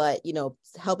 But,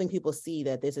 helping people see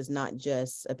that this is not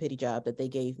just a pity job that they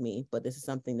gave me, but this is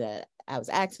something that I was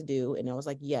asked to do. And I was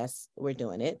like, yes, we're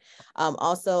doing it.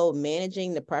 Also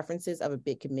managing the preferences of a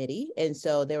big committee. And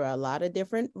so there were a lot of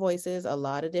different voices, a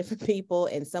lot of different people,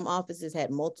 and some offices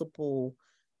had multiple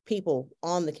people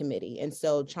on the committee. And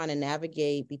so trying to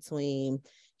navigate between,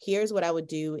 here's what I would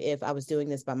do if I was doing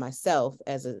this by myself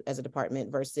as a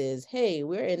department versus, hey,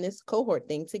 we're in this cohort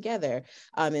thing together.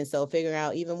 And so figuring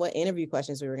out even what interview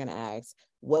questions we were going to ask,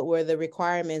 what were the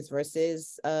requirements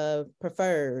versus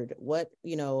preferred,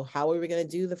 how we were going to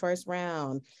do the first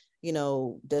round,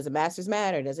 does a master's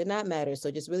matter? Does it not matter? So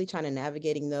just really trying to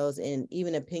navigating those, and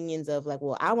even opinions of like,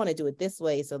 well, I want to do it this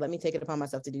way, so let me take it upon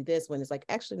myself to do this, when it's like,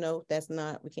 actually, no,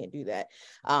 we can't do that.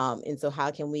 And so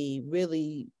how can we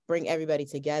really bring everybody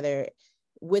together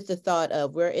with the thought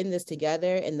of we're in this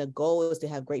together, and the goal is to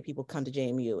have great people come to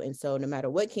JMU. And so no matter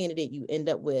what candidate you end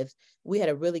up with, we had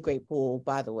a really great pool,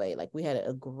 by the way, like we had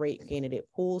a great candidate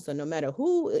pool. So no matter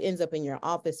who ends up in your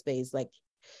office space, like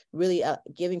really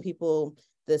giving people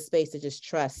the space to just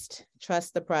trust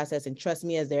the process and trust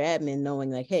me as their admin, knowing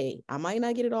like, hey, I might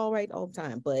not get it all right all the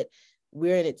time, but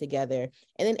we're in it together.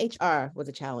 And then HR was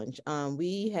a challenge.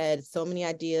 We had so many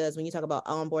ideas. When you talk about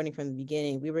onboarding from the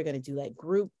beginning, we were going to do like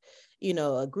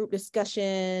a group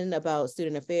discussion about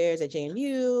student affairs at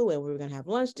JMU, and we were going to have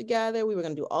lunch together. We were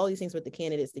going to do all these things with the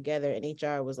candidates together. And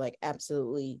HR was like,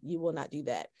 absolutely, you will not do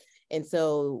that. And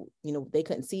so, they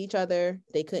couldn't see each other.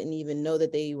 They couldn't even know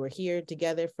that they were here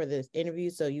together for this interview.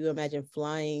 So you imagine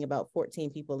flying about 14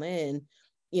 people in,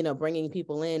 bringing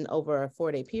people in over a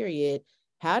 4-day period.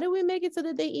 How do we make it so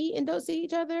that they eat and don't see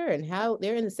each other? And how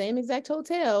they're in the same exact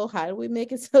hotel? How do we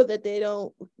make it so that they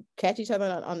don't catch each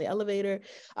other on the elevator?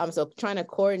 So trying to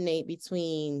coordinate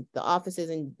between the offices,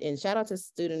 and shout out to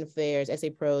student affairs, SA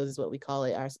Pros is what we call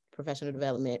it, our professional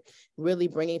development, really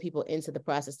bringing people into the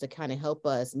process to kind of help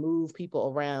us move people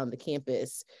around the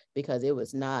campus, because it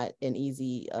was not an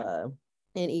easy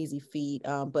feat.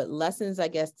 But lessons, I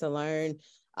guess, to learn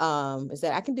is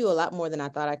that I can do a lot more than I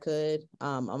thought I could.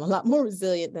 I'm a lot more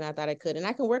resilient than I thought I could, and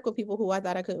I can work with people who I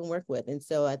thought I couldn't work with. And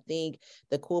so I think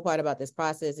the cool part about this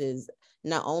process is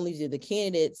not only do the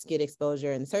candidates get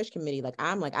exposure in the search committee,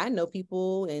 I know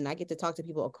people, and I get to talk to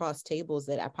people across tables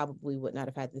that I probably would not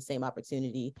have had the same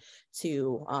opportunity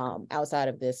to outside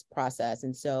of this process.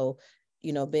 And so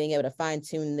being able to fine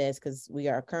tune this, because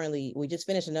we just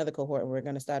finished another cohort and we're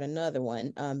going to start another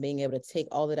one, being able to take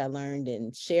all that I learned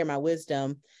and share my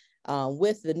wisdom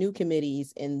with the new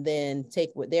committees, and then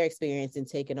take what their experience and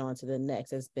take it on to the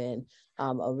next has been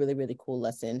a really, really cool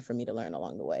lesson for me to learn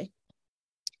along the way.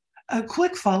 A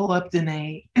quick follow-up,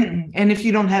 Danae, and if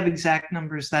you don't have exact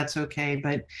numbers, that's okay,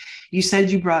 but you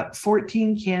said you brought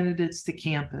 14 candidates to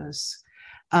campus.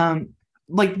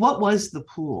 What was the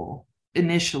pool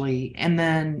initially? And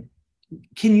then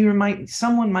can you remind,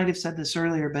 someone might have said this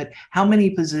earlier, but how many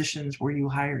positions were you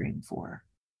hiring for?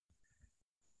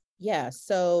 Yeah,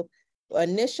 so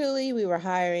initially we were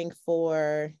hiring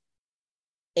for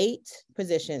 8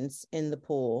 positions in the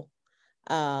pool.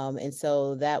 And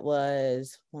so that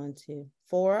was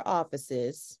 4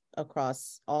 offices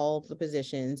across all the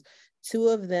positions. 2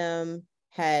 of them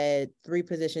had 3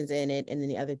 positions in it, and then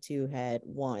the other 2 had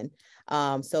 1.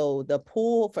 So the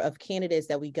pool of candidates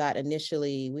that we got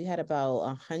initially, we had about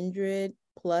 100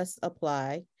 plus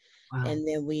apply. Wow. And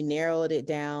then we narrowed it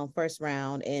down first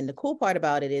round. And the cool part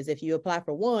about it is if you apply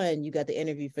for one, you got the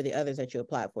interview for the others that you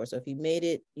applied for. So if you made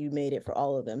it for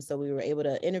all of them. So we were able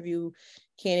to interview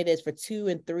candidates for 2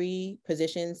 and 3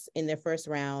 positions in their first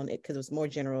round, because it was more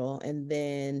general. And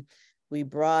then we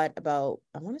brought about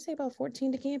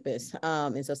 14 to campus.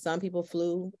 And so some people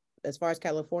flew as far as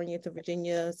California to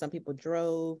Virginia, some people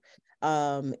drove,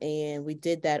 and we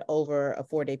did that over a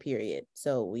 4-day period.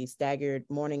 So we staggered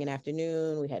morning and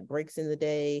afternoon. We had breaks in the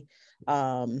day,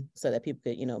 so that people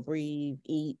could, breathe,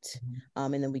 eat.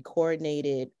 And then we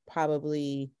coordinated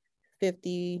probably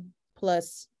 50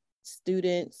 plus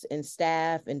students and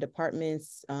staff and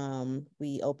departments.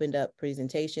 We opened up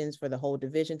presentations for the whole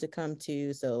division to come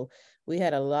to. So we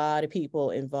had a lot of people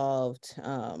involved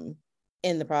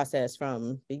in the process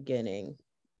from beginning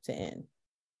to end.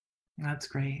 That's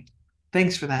great.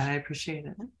 Thanks for that. I appreciate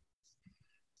it.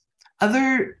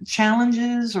 Other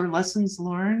challenges or lessons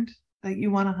learned that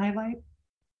you want to highlight?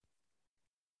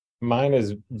 Mine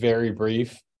is very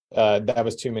brief. That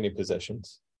was too many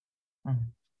positions.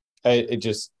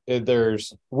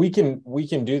 We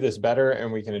can do this better,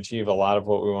 and we can achieve a lot of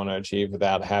what we want to achieve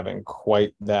without having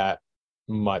quite that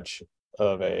much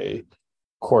of a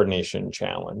coordination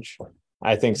challenge.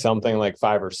 I think something like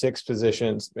 5 or 6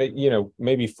 positions,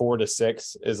 maybe 4 to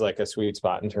 6 is like a sweet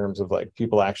spot in terms of like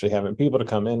people actually having people to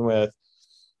come in with.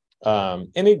 And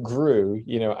it grew,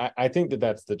 I think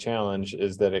that's the challenge,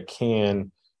 is that it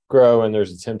can grow, and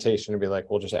there's a temptation to be like,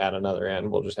 we'll just add another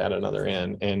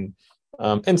in.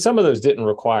 And some of those didn't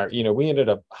require, we ended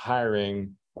up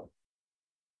hiring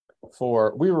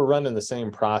we were running the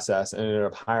same process and ended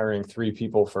up hiring 3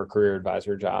 people for career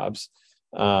advisor jobs.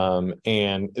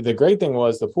 And the great thing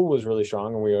was the pool was really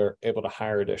strong, and we were able to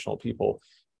hire additional people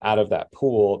out of that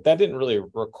pool. That didn't really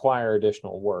require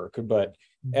additional work, but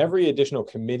every additional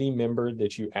committee member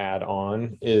that you add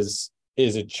on is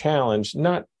a challenge,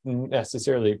 not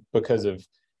necessarily because of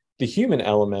the human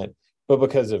element, but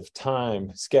because of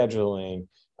time, scheduling.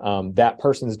 That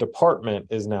person's department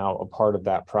is now a part of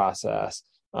that process.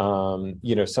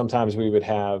 Sometimes we would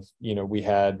have, we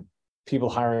had people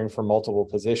hiring for multiple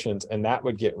positions, and that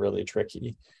would get really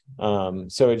tricky.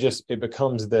 So it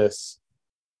becomes this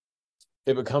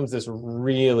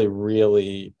really,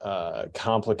 really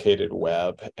complicated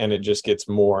web, and it just gets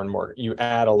more and more. You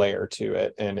add a layer to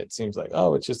it, and it seems like,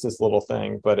 oh, it's just this little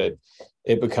thing, but it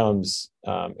becomes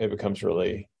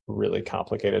really, really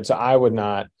complicated. So I would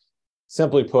not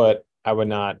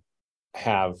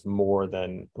have more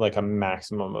than like a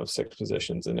maximum of 6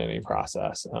 positions in any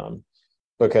process,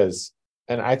 because,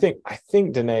 and I think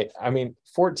Danae,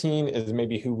 14 is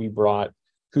maybe who we brought,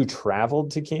 who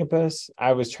traveled to campus.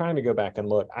 I was trying to go back and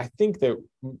look. I think that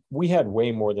we had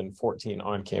way more than 14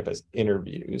 on-campus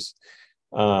interviews.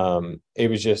 It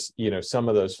was just, some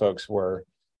of those folks were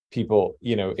people,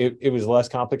 it was less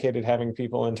complicated having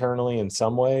people internally in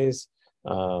some ways.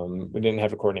 We didn't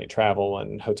have to coordinate travel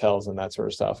and hotels and that sort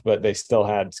of stuff, but they still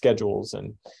had schedules,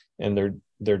 and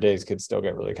their days could still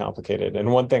get really complicated.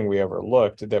 And one thing we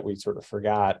overlooked that we sort of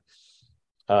forgot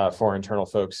for internal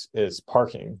folks is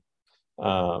parking.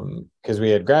 Because we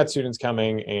had grad students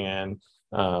coming, and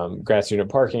grad student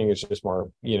parking is just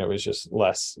more, is just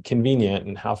less convenient,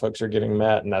 and how folks are getting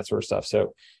met and that sort of stuff.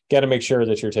 So got to make sure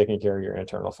that you're taking care of your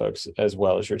internal folks as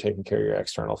well as you're taking care of your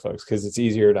external folks, because it's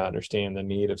easier to understand the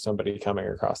need of somebody coming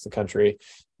across the country.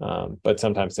 But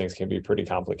sometimes things can be pretty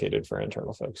complicated for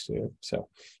internal folks too. So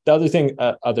the other thing,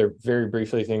 very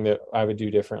briefly thing that I would do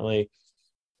differently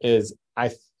is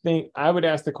I think I would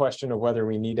ask the question of whether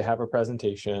we need to have a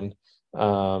presentation.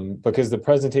 Because the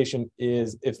presentation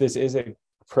is, if this is a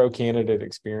pro-candidate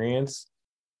experience,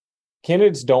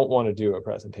 candidates don't want to do a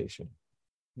presentation.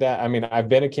 I've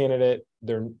been a candidate.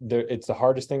 It's the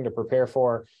hardest thing to prepare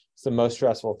for. It's the most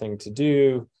stressful thing to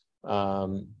do.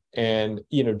 And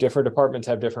different departments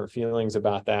have different feelings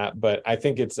about that. But I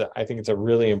think it's a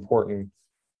really important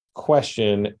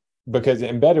question, because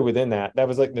embedded within that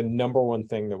was like the number one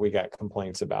thing that we got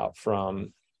complaints about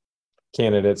from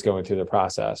candidates going through the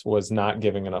process, was not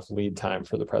giving enough lead time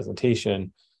for the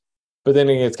presentation. But then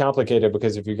it gets complicated,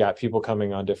 because if you've got people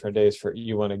coming on different days,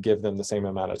 you want to give them the same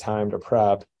amount of time to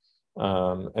prep.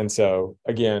 And so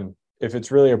again, if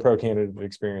it's really a pro-candidate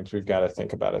experience, we've got to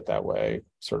think about it that way,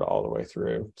 sort of all the way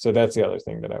through. So that's the other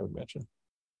thing that I would mention.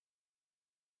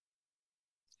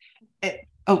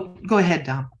 Oh, go ahead,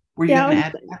 Dom. Were you going to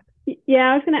add that?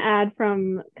 Yeah, I was going to add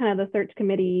from kind of the search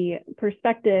committee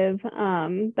perspective,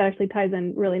 that actually ties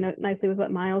in really nicely with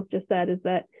what Miles just said, is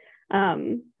that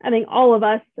I think all of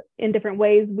us in different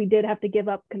ways, we did have to give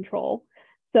up control.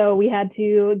 So we had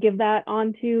to give that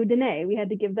on to Danae. We had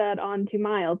to give that on to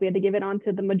Miles. We had to give it on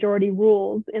to the majority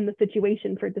rules in the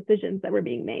situation for decisions that were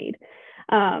being made.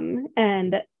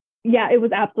 And yeah, it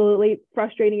was absolutely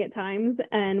frustrating at times.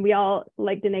 And we all,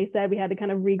 like Danae said, we had to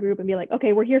kind of regroup and be like,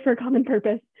 okay, we're here for a common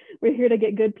purpose. We're here to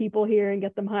get good people here and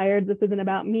get them hired. This isn't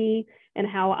about me and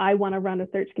how I want to run a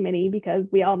search committee, because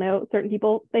we all know certain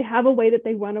people, they have a way that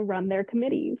they want to run their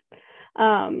committees.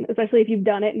 Especially if you've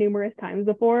done it numerous times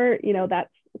before,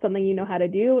 that's something you know how to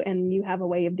do, and you have a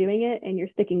way of doing it and you're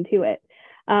sticking to it.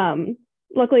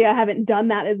 Luckily, I haven't done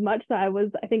that as much, so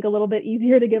I think, a little bit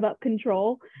easier to give up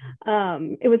control.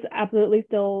 It was absolutely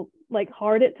still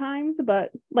hard at times,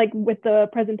 but with the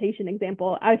presentation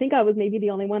example, I think I was maybe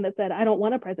the only one that said, I don't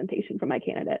want a presentation for my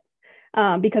candidates,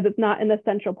 because it's not an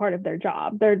essential part of their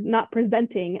job. They're not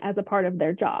presenting as a part of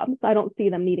their job, so I don't see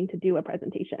them needing to do a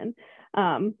presentation.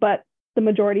 But the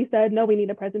majority said, no, we need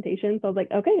a presentation. So I was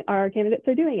like, okay, our candidates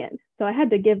are doing it. So I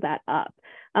had to give that up,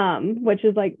 which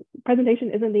is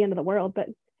presentation isn't the end of the world, but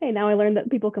hey, now I learned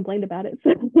that people complained about it.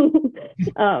 So,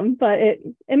 but it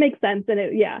makes sense. And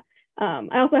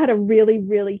I also had a really,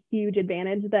 really huge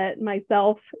advantage that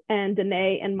myself and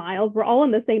Danae and Miles were all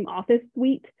in the same office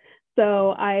suite. So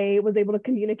I was able to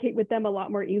communicate with them a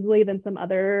lot more easily than some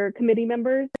other committee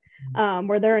members,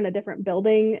 where they're in a different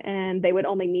building and they would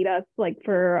only meet us like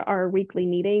for our weekly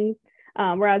meetings.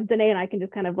 Whereas Danae and I can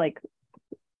just kind of like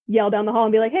yell down the hall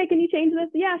and be like, hey, can you change this?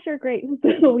 Yeah, sure, great.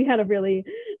 So we had a really,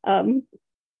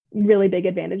 really big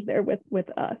advantage there with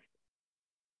us.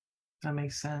 That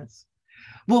makes sense.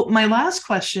 Well, my last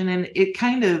question, and it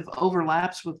kind of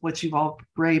overlaps with what you've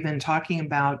already been talking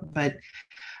about, but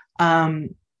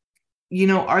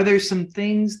are there some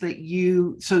things that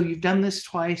so you've done this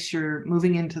twice, you're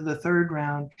moving into the third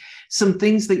round, some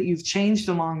things that you've changed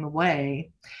along the way?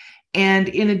 And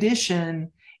in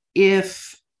addition,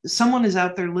 if someone is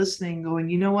out there listening going,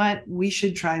 you know what, we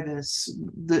should try this.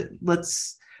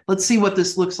 Let's see what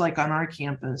this looks like on our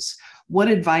campus. What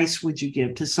advice would you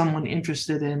give to someone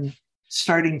interested in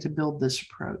starting to build this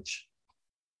approach?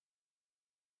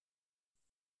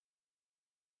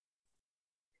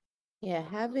 Yeah,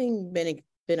 having been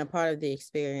a part of the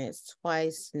experience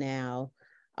twice now,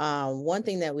 one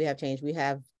thing that we have changed, we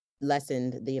have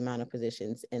lessened the amount of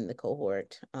positions in the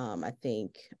cohort, I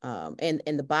think, and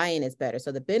the buy-in is better.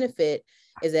 So the benefit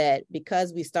is that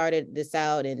because we started this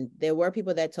out and there were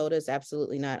people that told us,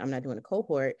 absolutely not, I'm not doing a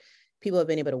cohort, people have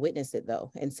been able to witness it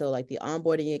though. And so like the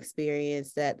onboarding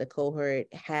experience that the cohort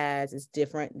has is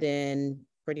different than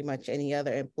pretty much any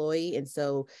other employee. And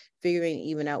so figuring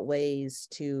even out ways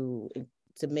to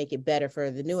make it better for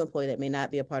the new employee that may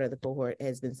not be a part of the cohort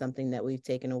has been something that we've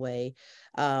taken away.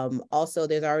 Also,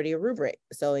 there's already a rubric.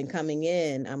 So in coming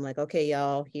in, I'm like, okay,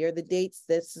 y'all, here are the dates.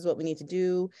 This is what we need to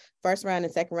do. First round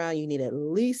and second round, you need at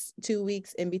least 2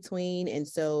 weeks in between. And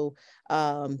so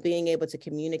being able to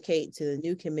communicate to the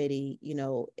new committee,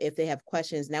 if they have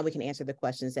questions, now we can answer the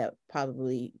questions that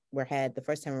probably were had the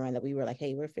first time around that we were like,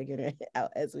 hey, we're figuring it out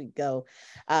as we go.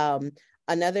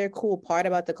 Another cool part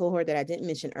about the cohort that I didn't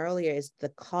mention earlier is the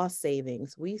cost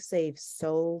savings. We save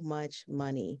so much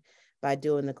money by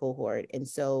doing the cohort. And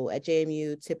so at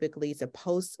JMU, typically to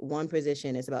post one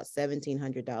position is about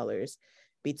 $1,700.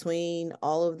 Between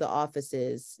all of the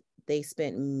offices, they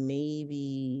spent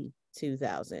maybe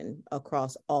 $2,000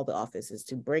 across all the offices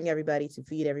to bring everybody, to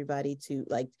feed everybody, to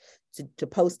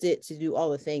post it, to do all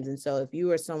the things. And so if you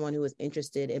are someone who is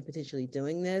interested in potentially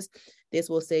doing this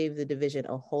will save the division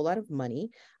a whole lot of money,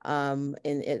 and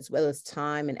as well as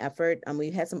time and effort. We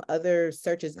had some other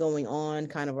searches going on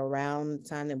kind of around the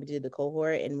time that we did the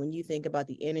cohort. And when you think about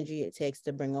the energy it takes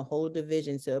to bring a whole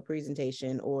division to a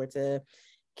presentation or to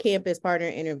campus partner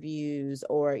interviews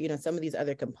or, some of these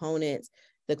other components,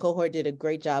 the cohort did a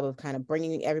great job of kind of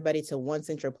bringing everybody to one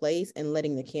central place and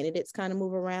letting the candidates kind of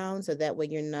move around. So that way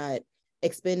you're not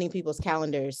expending people's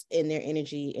calendars and their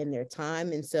energy and their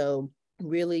time. And so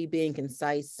really being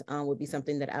concise would be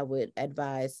something that I would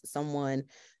advise someone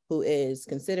who is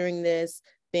considering this,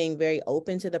 being very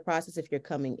open to the process if you're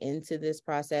coming into this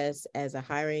process as a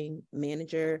hiring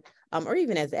manager, or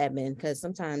even as admin, because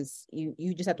sometimes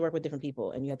you just have to work with different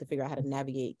people and you have to figure out how to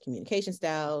navigate communication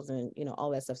styles and all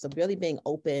that stuff. So really being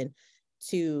open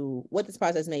to what this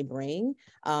process may bring,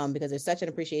 because there's such an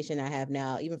appreciation I have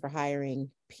now, even for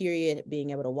hiring, period, being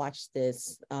able to watch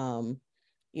this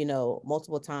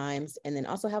multiple times, and then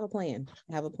also have a plan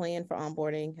for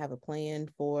onboarding, have a plan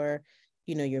for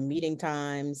your meeting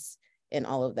times and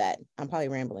all of that. I'm probably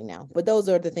rambling now, but those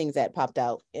are the things that popped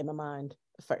out in my mind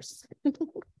first.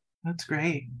 That's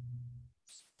great.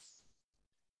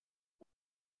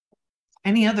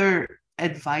 Any other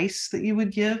advice that you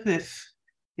would give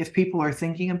if people are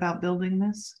thinking about building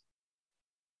this?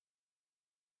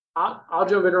 I'll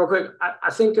jump in real quick.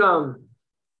 I think you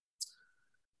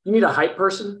need a hype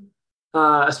person,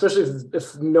 especially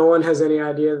if no one has any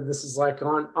idea that this is like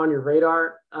on your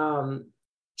radar.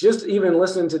 Just even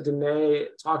listening to Danae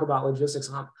talk about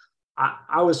logistics,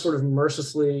 I was sort of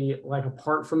mercilessly like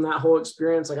apart from that whole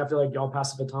experience. Like I feel like y'all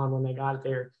passed the baton when they got it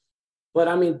there. But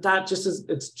I mean, that just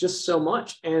it's just so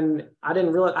much. And I didn't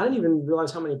even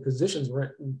realize how many positions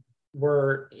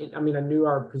were I mean, I knew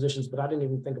our positions, but I didn't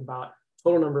even think about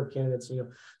total number of candidates,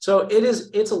 So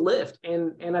it's a lift.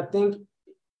 And I think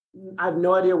I have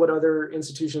no idea what other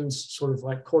institutions sort of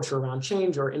like culture around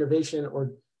change or innovation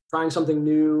or trying something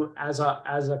new as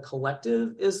a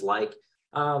collective is like.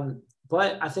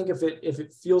 But I think if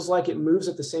it feels like it moves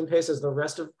at the same pace as the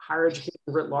rest of higher education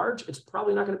writ large, it's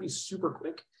probably not going to be super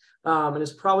quick. And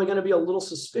it's probably going to be a little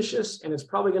suspicious, and it's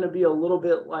probably going to be a little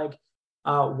bit like,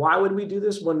 why would we do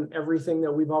this when everything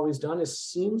that we've always done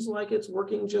seems like it's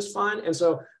working just fine? And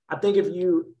so I think if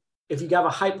you have a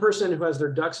hype person who has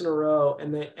their ducks in a row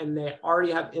and they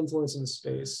already have influence in the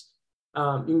space,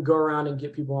 You can go around and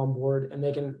get people on board, and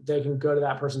they can go to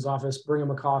that person's office, bring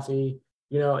them a coffee,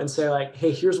 and say like,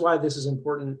 hey, here's why this is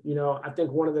important. I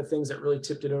think one of the things that really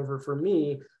tipped it over for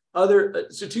me,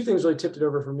 so two things really tipped it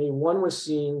over for me. One was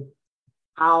seeing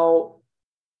how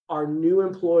our new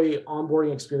employee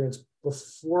onboarding experience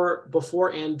before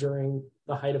and during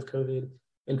the height of COVID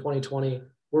in 2020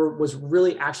 was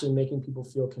really actually making people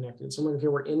feel connected. So I'm like, okay,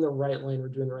 we're in the right lane, we're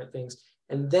doing the right things.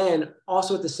 And then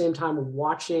also at the same time,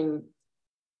 watching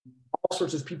all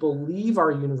sorts of people leave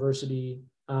our university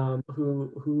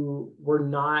who were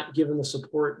not given the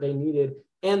support they needed.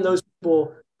 And those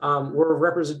people were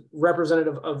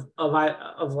representative of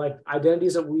like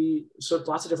identities so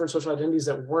lots of different social identities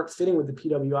that weren't fitting with the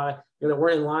PWI, that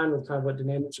weren't in line with kind of what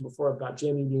Danae mentioned before about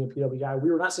JMU being a PWI.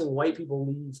 We were not seeing white people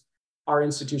leave our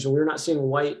institution. We were not seeing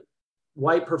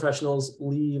white professionals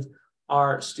leave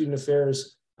our student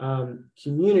affairs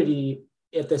community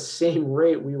at the same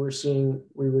rate we were seeing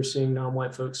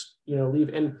non-white folks, leave.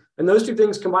 And those two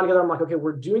things combined together, I'm like, okay,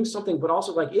 we're doing something, but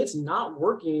also like it's not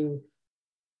working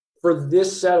for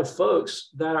this set of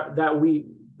folks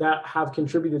that have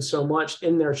contributed so much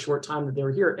in their short time that they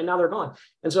were here, and now they're gone.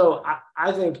 And so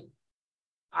I think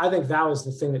that was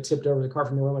the thing that tipped over the car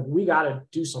for me. Where I'm like, we got to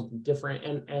do something different.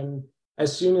 And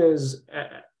as soon as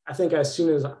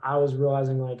I was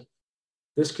realizing like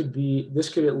this could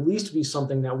at least be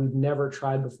something that we've never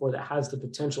tried before, that has the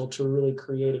potential to really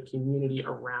create a community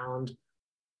around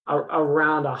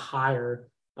a hire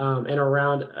and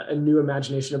around a new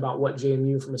imagination about what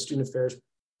JMU from a student affairs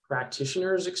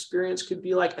practitioner's experience could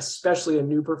be like, especially a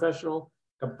new professional,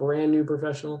 a brand new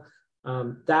professional.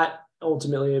 That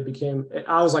ultimately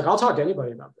I was like, I'll talk to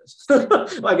anybody about this.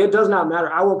 Like, it does not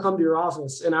matter. I will come to your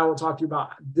office and I will talk to you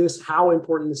about this, how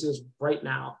important this is right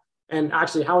now. And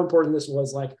actually how important this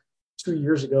was like 2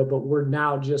 years ago, but we're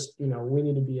now just, we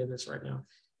need to be in this right now.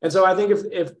 And so I think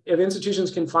if institutions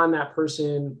can find that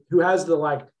person who has the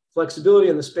like flexibility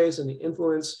and the space and the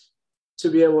influence to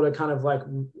be able to kind of like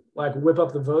whip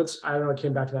up the votes. I don't know, it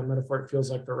came back to that metaphor. It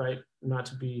feels like the right,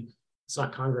 it's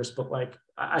not Congress, but like,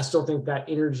 I still think that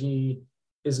energy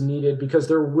is needed, because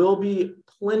there will be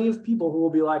plenty of people who will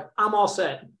be like, I'm all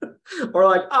set, or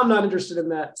like, I'm not interested in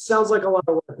that. Sounds like a lot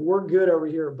of work. We're good over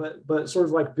here, but sort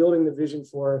of like building the vision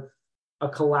for a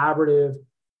collaborative,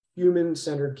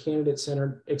 human-centered,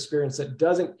 candidate-centered experience that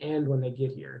doesn't end when they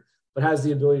get here, but has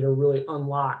the ability to really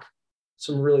unlock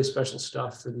some really special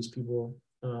stuff for these people.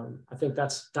 I think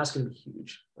that's going to be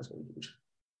huge. That's going to be huge.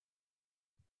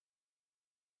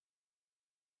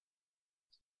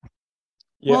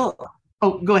 Yeah.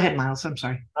 Well, go ahead, Miles. I'm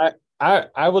sorry.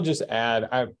 I will just add,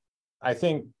 I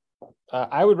think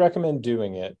I would recommend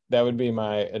doing it. That would be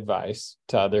my advice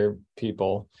to other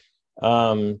people.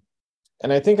 And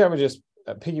I think I would just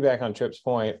piggyback on Tripp's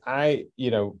point. I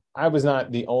was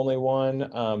not the only one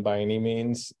by any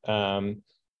means.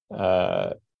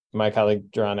 My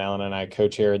colleague, John Allen, and I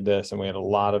co-chaired this, and we had a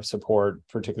lot of support,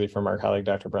 particularly from our colleague,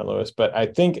 Dr. Brent Lewis. But I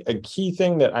think a key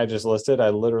thing that I just listed, I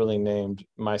literally named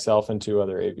myself and 2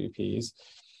 other AVPs.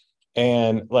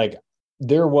 And like,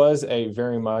 there was a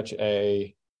very much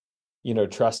a,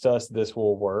 trust us, this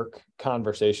will work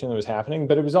conversation that was happening,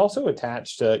 but it was also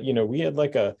attached to, we had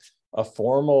like a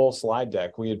formal slide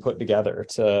deck we had put together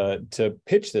to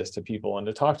pitch this to people and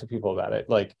to talk to people about it.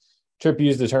 Like, Tripp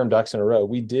used the term ducks in a row.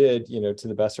 We did, to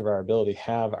the best of our ability,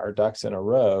 have our ducks in a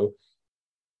row.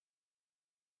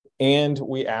 And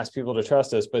we asked people to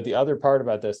trust us. But the other part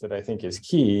about this that I think is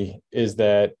key is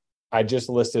that I just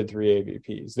listed 3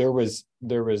 AVPs. There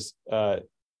was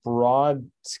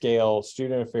broad scale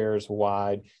student affairs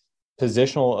wide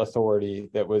positional authority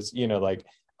that was, like,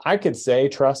 I could say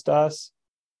trust us,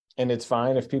 and it's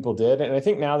fine if people did. And I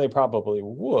think now they probably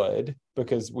would,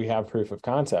 because we have proof of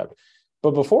concept.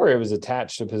 But before, it was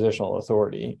attached to positional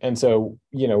authority. And so,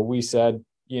 we said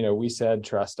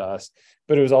trust us,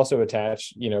 but it was also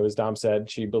attached, as Dom said,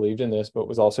 she believed in this, but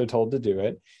was also told to do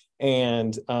it.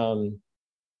 And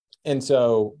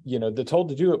so, the told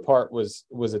to do it part was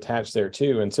attached there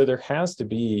too. And so there has to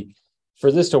be,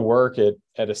 for this to work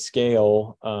at a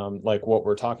scale like what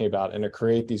we're talking about, and to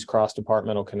create these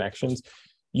cross-departmental connections,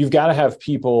 you've got to have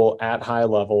people at high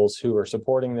levels who are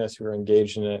supporting this, who are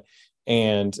engaged in it,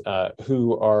 and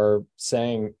who are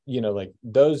saying, like,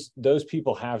 those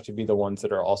people have to be the ones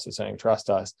that are also saying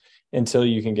trust us, until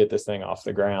you can get this thing off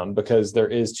the ground, because there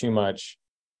is too much.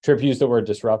 Tripp used the word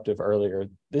disruptive earlier.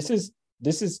 This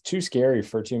is too scary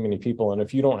for too many people, and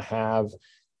if you don't have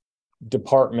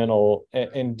departmental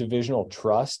and divisional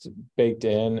trust baked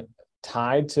in,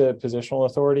 tied to positional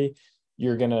authority,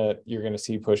 you're gonna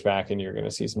see pushback, and you're gonna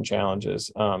see some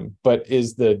challenges. But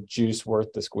is the juice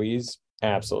worth the squeeze?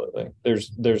 Absolutely.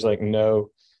 There's like no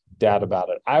doubt about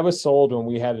it. I was sold when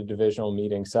we had a divisional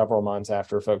meeting several months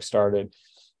after folks started,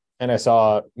 and I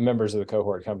saw members of the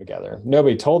cohort come together.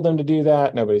 Nobody told them to do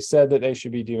that. Nobody said that they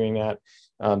should be doing that.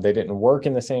 They didn't work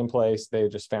in the same place. They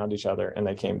just found each other and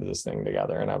they came to this thing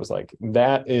together. And I was like,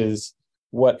 that is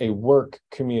what a work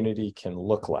community can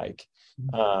look like.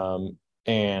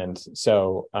 And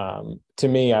so to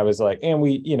me, I was like, and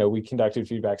we conducted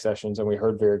feedback sessions and we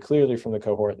heard very clearly from the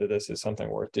cohort that this is something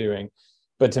worth doing.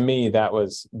 But to me,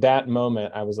 that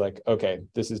moment, I was like, okay,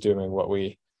 this is doing what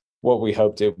we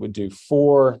hoped it would do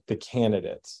for the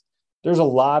candidates. There's a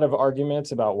lot of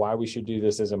arguments about why we should do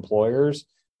this as employers.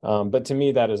 But to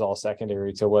me, that is all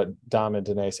secondary to what Dom and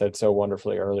Danae said so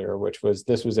wonderfully earlier, which was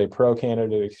this was a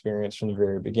pro-candidate experience from the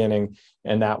very beginning.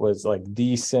 And that was like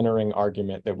the centering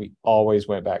argument that we always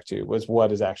went back to was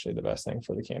what is actually the best thing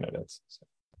for the candidates.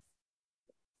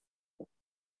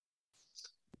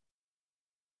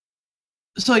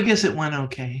 So I guess it went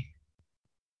okay.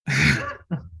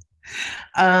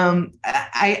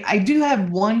 I do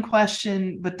have one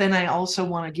question, but then I also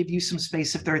want to give you some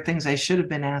space if there are things I should have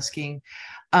been asking.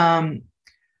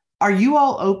 Are you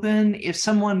all open if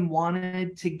someone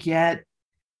wanted to get,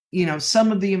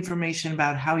 some of the information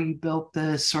about how you built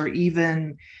this, or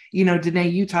even, Danae,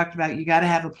 you talked about you got to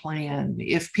have a plan.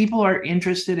 If people are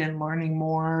interested in learning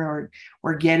more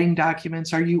or getting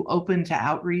documents, are you open to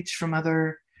outreach from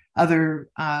other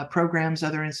programs,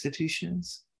 other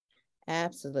institutions?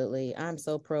 Absolutely. I'm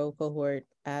so pro cohort.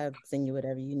 I'll send you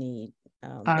whatever you need.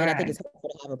 And right. I think it's helpful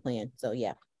to have a plan. So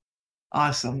yeah.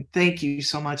 Awesome. Thank you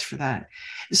so much for that.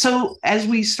 So as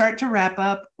we start to wrap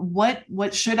up, what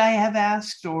should I have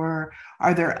asked, or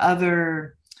are there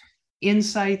other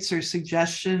insights or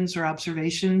suggestions or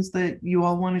observations that you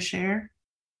all want to share?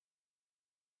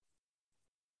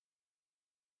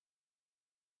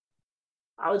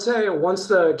 I would say once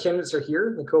the candidates are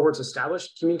here, the cohort's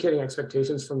established, communicating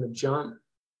expectations from the jump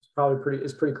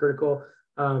is pretty critical.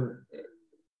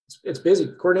 It's busy.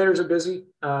 Coordinators are busy,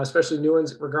 especially new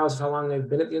ones, regardless of how long they've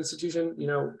been at the institution.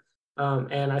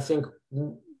 And I think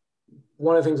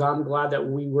one of the things I'm glad that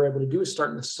we were able to do is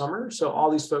start in the summer. So all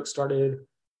these folks started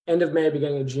end of May,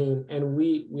 beginning of June, and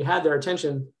we had their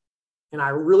attention. And I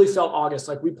really felt August,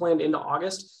 like we planned into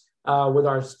August with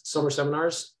our summer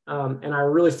seminars. And I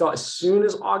really felt as soon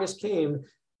as August came,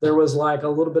 there was like a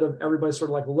little bit of everybody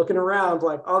sort of like looking around,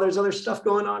 like, oh, there's other stuff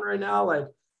going on right now. Like,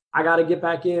 I got to get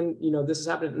back in, this is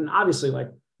happening. And obviously, like,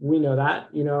 we know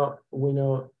that, we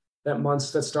know that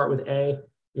months that start with A,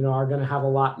 are going to have a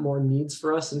lot more needs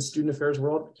for us in student affairs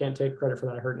world. Can't take credit for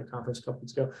that. I heard in a conference a couple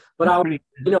weeks ago, but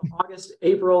August,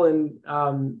 April,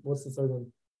 and what's the third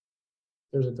one?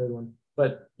 There's a third one,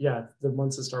 but yeah, the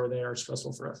months that start with A are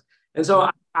stressful for us. And so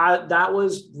that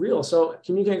was real. So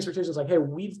communicating expectations, like, hey,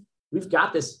 we've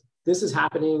got this. This is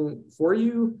happening for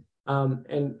you.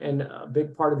 And a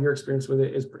big part of your experience with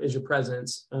it is your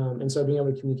presence. And so being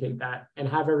able to communicate that and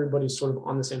have everybody sort of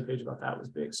on the same page about that was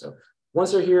big. So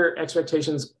once they're here,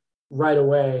 expectations right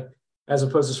away, as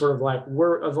opposed to sort of like,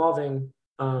 we're evolving,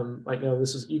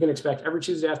 this is, you can expect every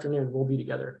Tuesday afternoon, we'll be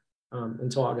together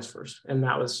until August 1st. And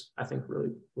that was, I think,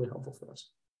 really, really helpful for us.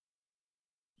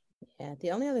 Yeah,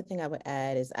 the only other thing I would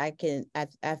add is I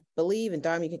believe, and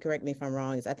Dom, you can correct me if I'm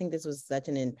wrong, is I think this was such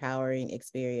an empowering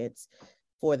experience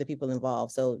for the people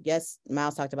involved. So yes,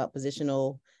 Miles talked about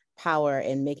positional power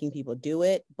and making people do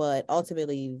it, but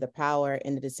ultimately the power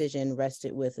and the decision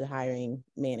rested with the hiring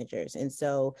managers. And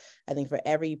so I think for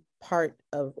every part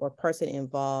of or person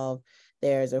involved,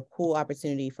 there's a cool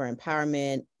opportunity for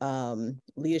empowerment,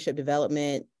 leadership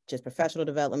development, just professional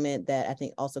development that I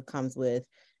think also comes with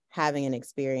having an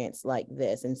experience like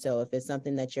this. And so if it's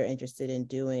something that you're interested in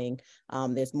doing,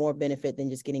 there's more benefit than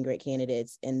just getting great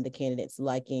candidates and the candidates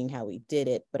liking how we did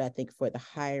it. But I think for the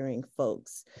hiring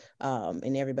folks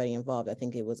and everybody involved, I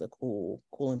think it was a cool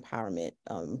empowerment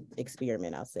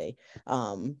experiment, I'll say,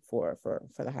 for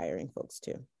the hiring folks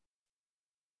too.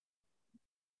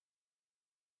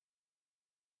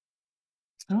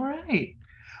 All right.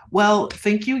 Well,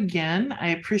 thank you again. I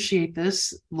appreciate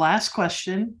this. Last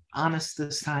question, honest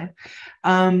this time.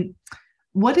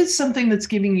 What is something that's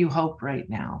giving you hope right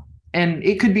now? And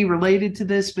it could be related to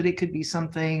this, but it could be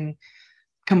something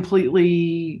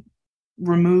completely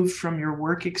removed from your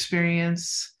work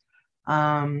experience.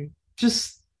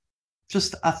 Just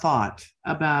a thought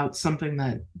about something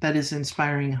that is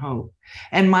inspiring hope.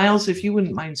 And Miles, if you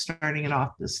wouldn't mind starting it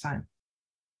off this time.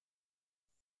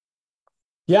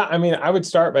 Yeah, I mean, I would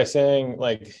start by saying,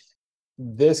 like,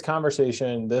 this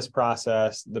conversation, this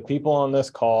process, the people on this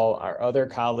call, our other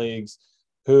colleagues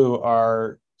who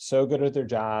are so good at their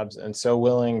jobs and so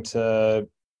willing to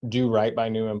do right by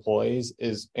new employees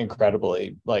is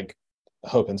incredibly like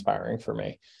hope inspiring for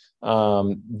me.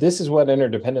 This is what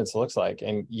interdependence looks like.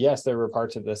 And yes, there were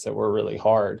parts of this that were really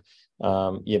hard.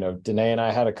 Danae and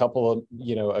I had a couple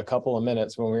of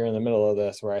minutes when we were in the middle of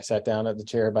this where I sat down at the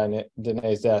chair by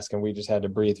Danae's desk and we just had to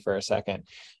breathe for a second.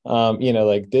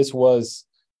 This was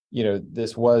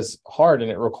hard,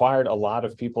 and it required a lot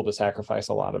of people to sacrifice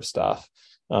a lot of stuff,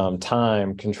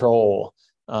 time, control.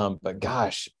 But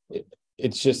gosh,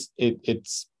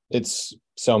 it's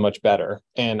so much better.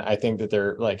 And I think that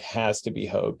there like has to be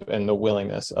hope and the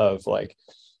willingness of like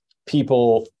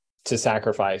people to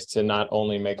sacrifice to not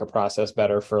only make a process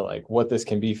better for like what this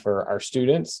can be for our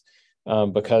students,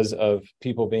 because of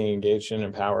people being engaged and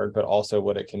empowered, but also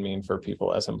what it can mean for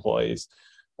people as employees.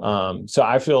 So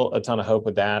I feel a ton of hope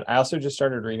with that. I also just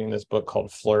started reading this book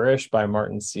called Flourish by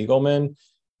Martin Siegelman,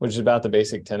 which is about the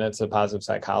basic tenets of positive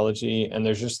psychology. And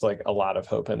there's just like a lot of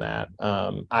hope in that.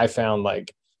 I found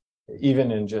like,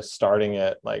 even in just starting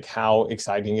it, like how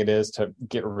exciting it is to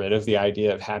get rid of the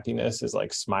idea of happiness is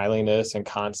like smiliness and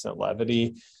constant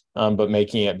levity, but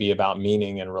making it be about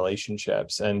meaning and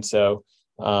relationships. And so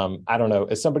I don't know,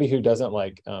 as somebody who doesn't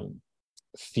like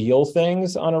feel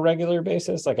things on a regular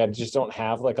basis, like I just don't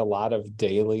have like a lot of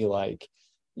daily like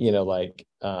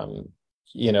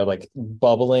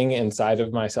bubbling inside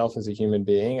of myself as a human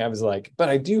being. I was like, but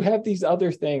I do have these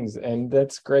other things, and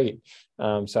that's great.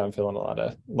 So I'm feeling a lot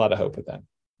of hope with that.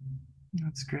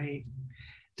 That's great.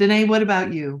 Danae, what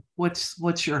about you?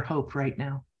 What's your hope right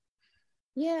now?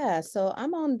 Yeah, so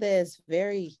I'm on this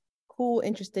very cool,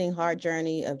 interesting, hard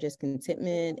journey of just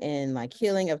contentment and like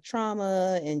healing of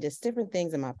trauma and just different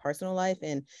things in my personal life.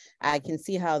 And I can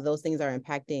see how those things are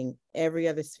impacting every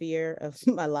other sphere of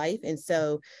my life. And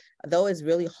so though it's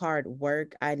really hard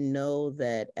work, I know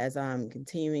that as I'm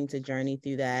continuing to journey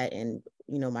through that, and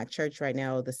my church right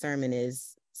now, the sermon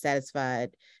is the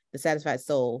satisfied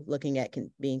soul, looking at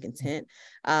being content.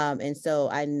 And so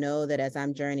I know that as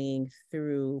I'm journeying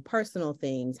through personal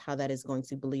things, how that is going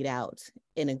to bleed out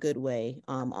in a good way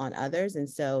on others. And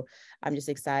so I'm just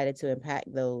excited to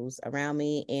impact those around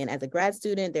me. And as a grad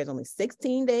student, there's only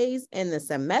 16 days in the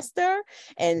semester.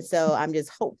 And so I'm just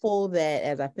hopeful that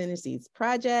as I finish these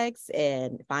projects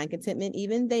and find contentment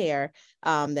even there,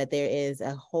 that there is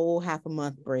a whole half a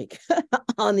month break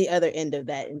on the other end of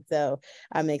that. And so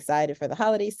I'm excited for the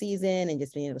holiday season and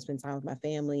just being able to spend time with my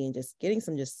family and just getting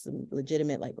some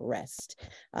legitimate like rest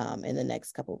in the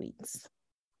next couple of weeks.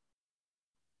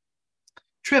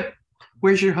 Trip,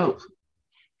 where's your hope?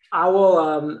 I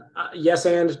will, yes,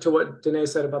 and to what Danae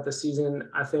said about the season,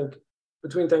 I think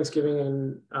between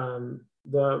Thanksgiving and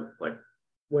the like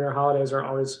winter holidays are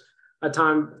always a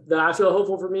time that I feel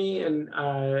hopeful for me. And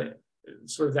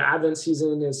sort of the Advent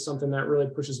season is something that really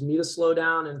pushes me to slow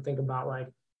down and think about like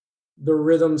the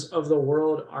rhythms of the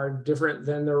world are different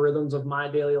than the rhythms of my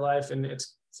daily life. And it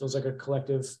feels like a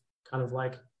collective kind of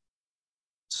like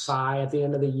sigh at the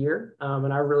end of the year.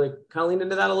 And I really kind of leaned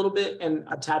into that a little bit. And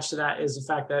attached to that is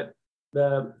the fact that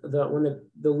when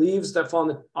the leaves that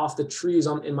fall off the trees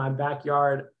in my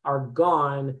backyard are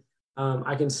gone,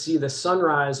 I can see the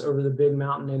sunrise over the big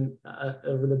mountain and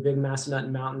over the big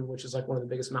Massanutten Mountain, which is like one of the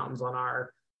biggest mountains on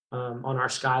our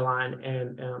skyline.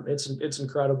 And it's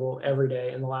incredible every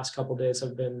day. And the last couple of days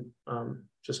have been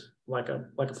just like a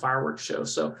fireworks show.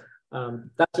 So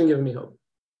that's been giving me hope.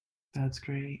 That's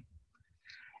great.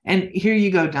 And here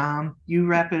you go, Dom. You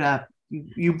wrap it up.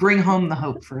 You bring home the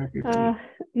hope for everybody.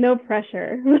 No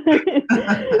pressure.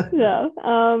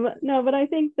 No, but I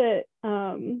think that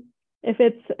if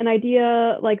it's an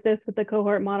idea like this with the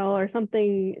cohort model or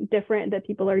something different that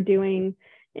people are doing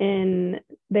in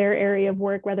their area of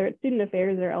work, whether it's student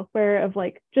affairs or elsewhere, of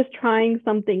like just trying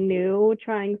something new,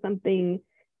 trying something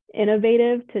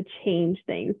innovative to change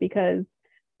things, because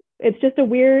it's just a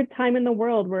weird time in the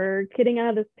world. We're getting out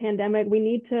of this pandemic. We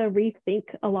need to rethink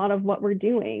a lot of what we're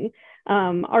doing.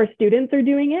 Our students are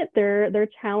doing it. They're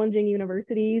challenging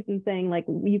universities and saying like,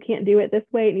 you can't do it this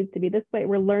way. It needs to be this way.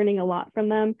 We're learning a lot from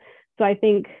them. So I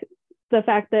think the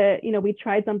fact that, we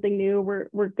tried something new,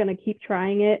 we're going to keep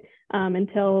trying it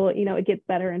until, it gets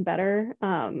better and better.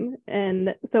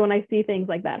 And so when I see things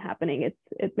like that happening,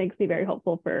 it makes me very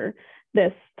hopeful for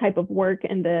this type of work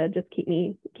and to just keep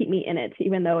me in it,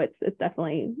 even though it's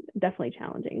definitely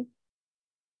challenging.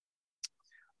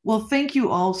 Well, thank you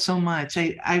all so much.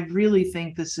 I really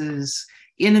think this is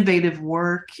innovative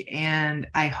work, and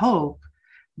I hope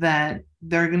that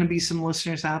there are going to be some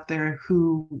listeners out there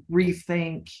who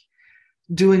rethink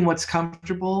doing what's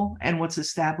comfortable and what's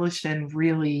established and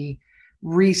really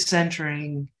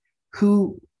recentering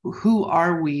who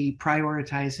are we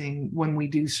prioritizing when we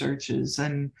do searches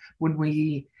and when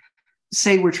we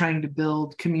say we're trying to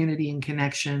build community and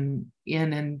connection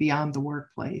in and beyond the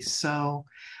workplace. So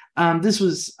this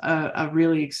was a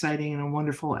really exciting and a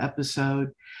wonderful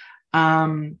episode.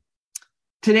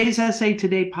 Today's Essay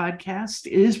Today podcast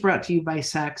is brought to you by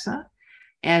SACSA.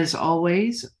 As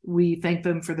always, we thank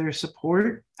them for their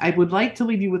support. I would like to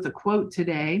leave you with a quote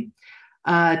today.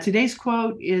 Today's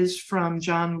quote is from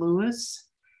John Lewis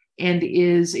and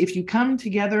is, "If you come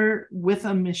together with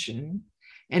a mission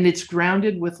and it's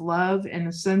grounded with love and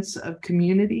a sense of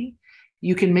community,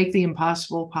 you can make the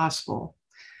impossible possible."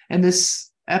 And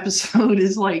this episode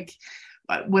is like,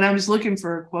 when I was looking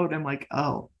for a quote, I'm like,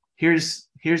 oh, here's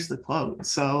the quote.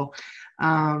 So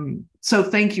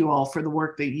thank you all for the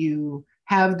work that you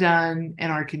have done and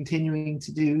are continuing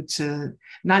to do to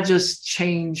not just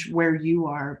change where you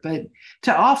are, but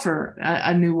to offer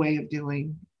a new way of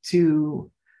doing to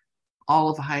all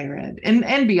of higher ed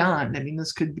and beyond. I mean,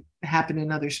 this could happen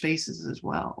in other spaces as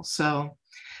well. So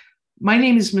my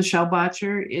name is Michelle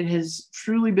Botcher. It has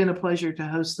truly been a pleasure to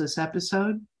host this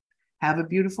episode. Have a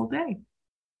beautiful day.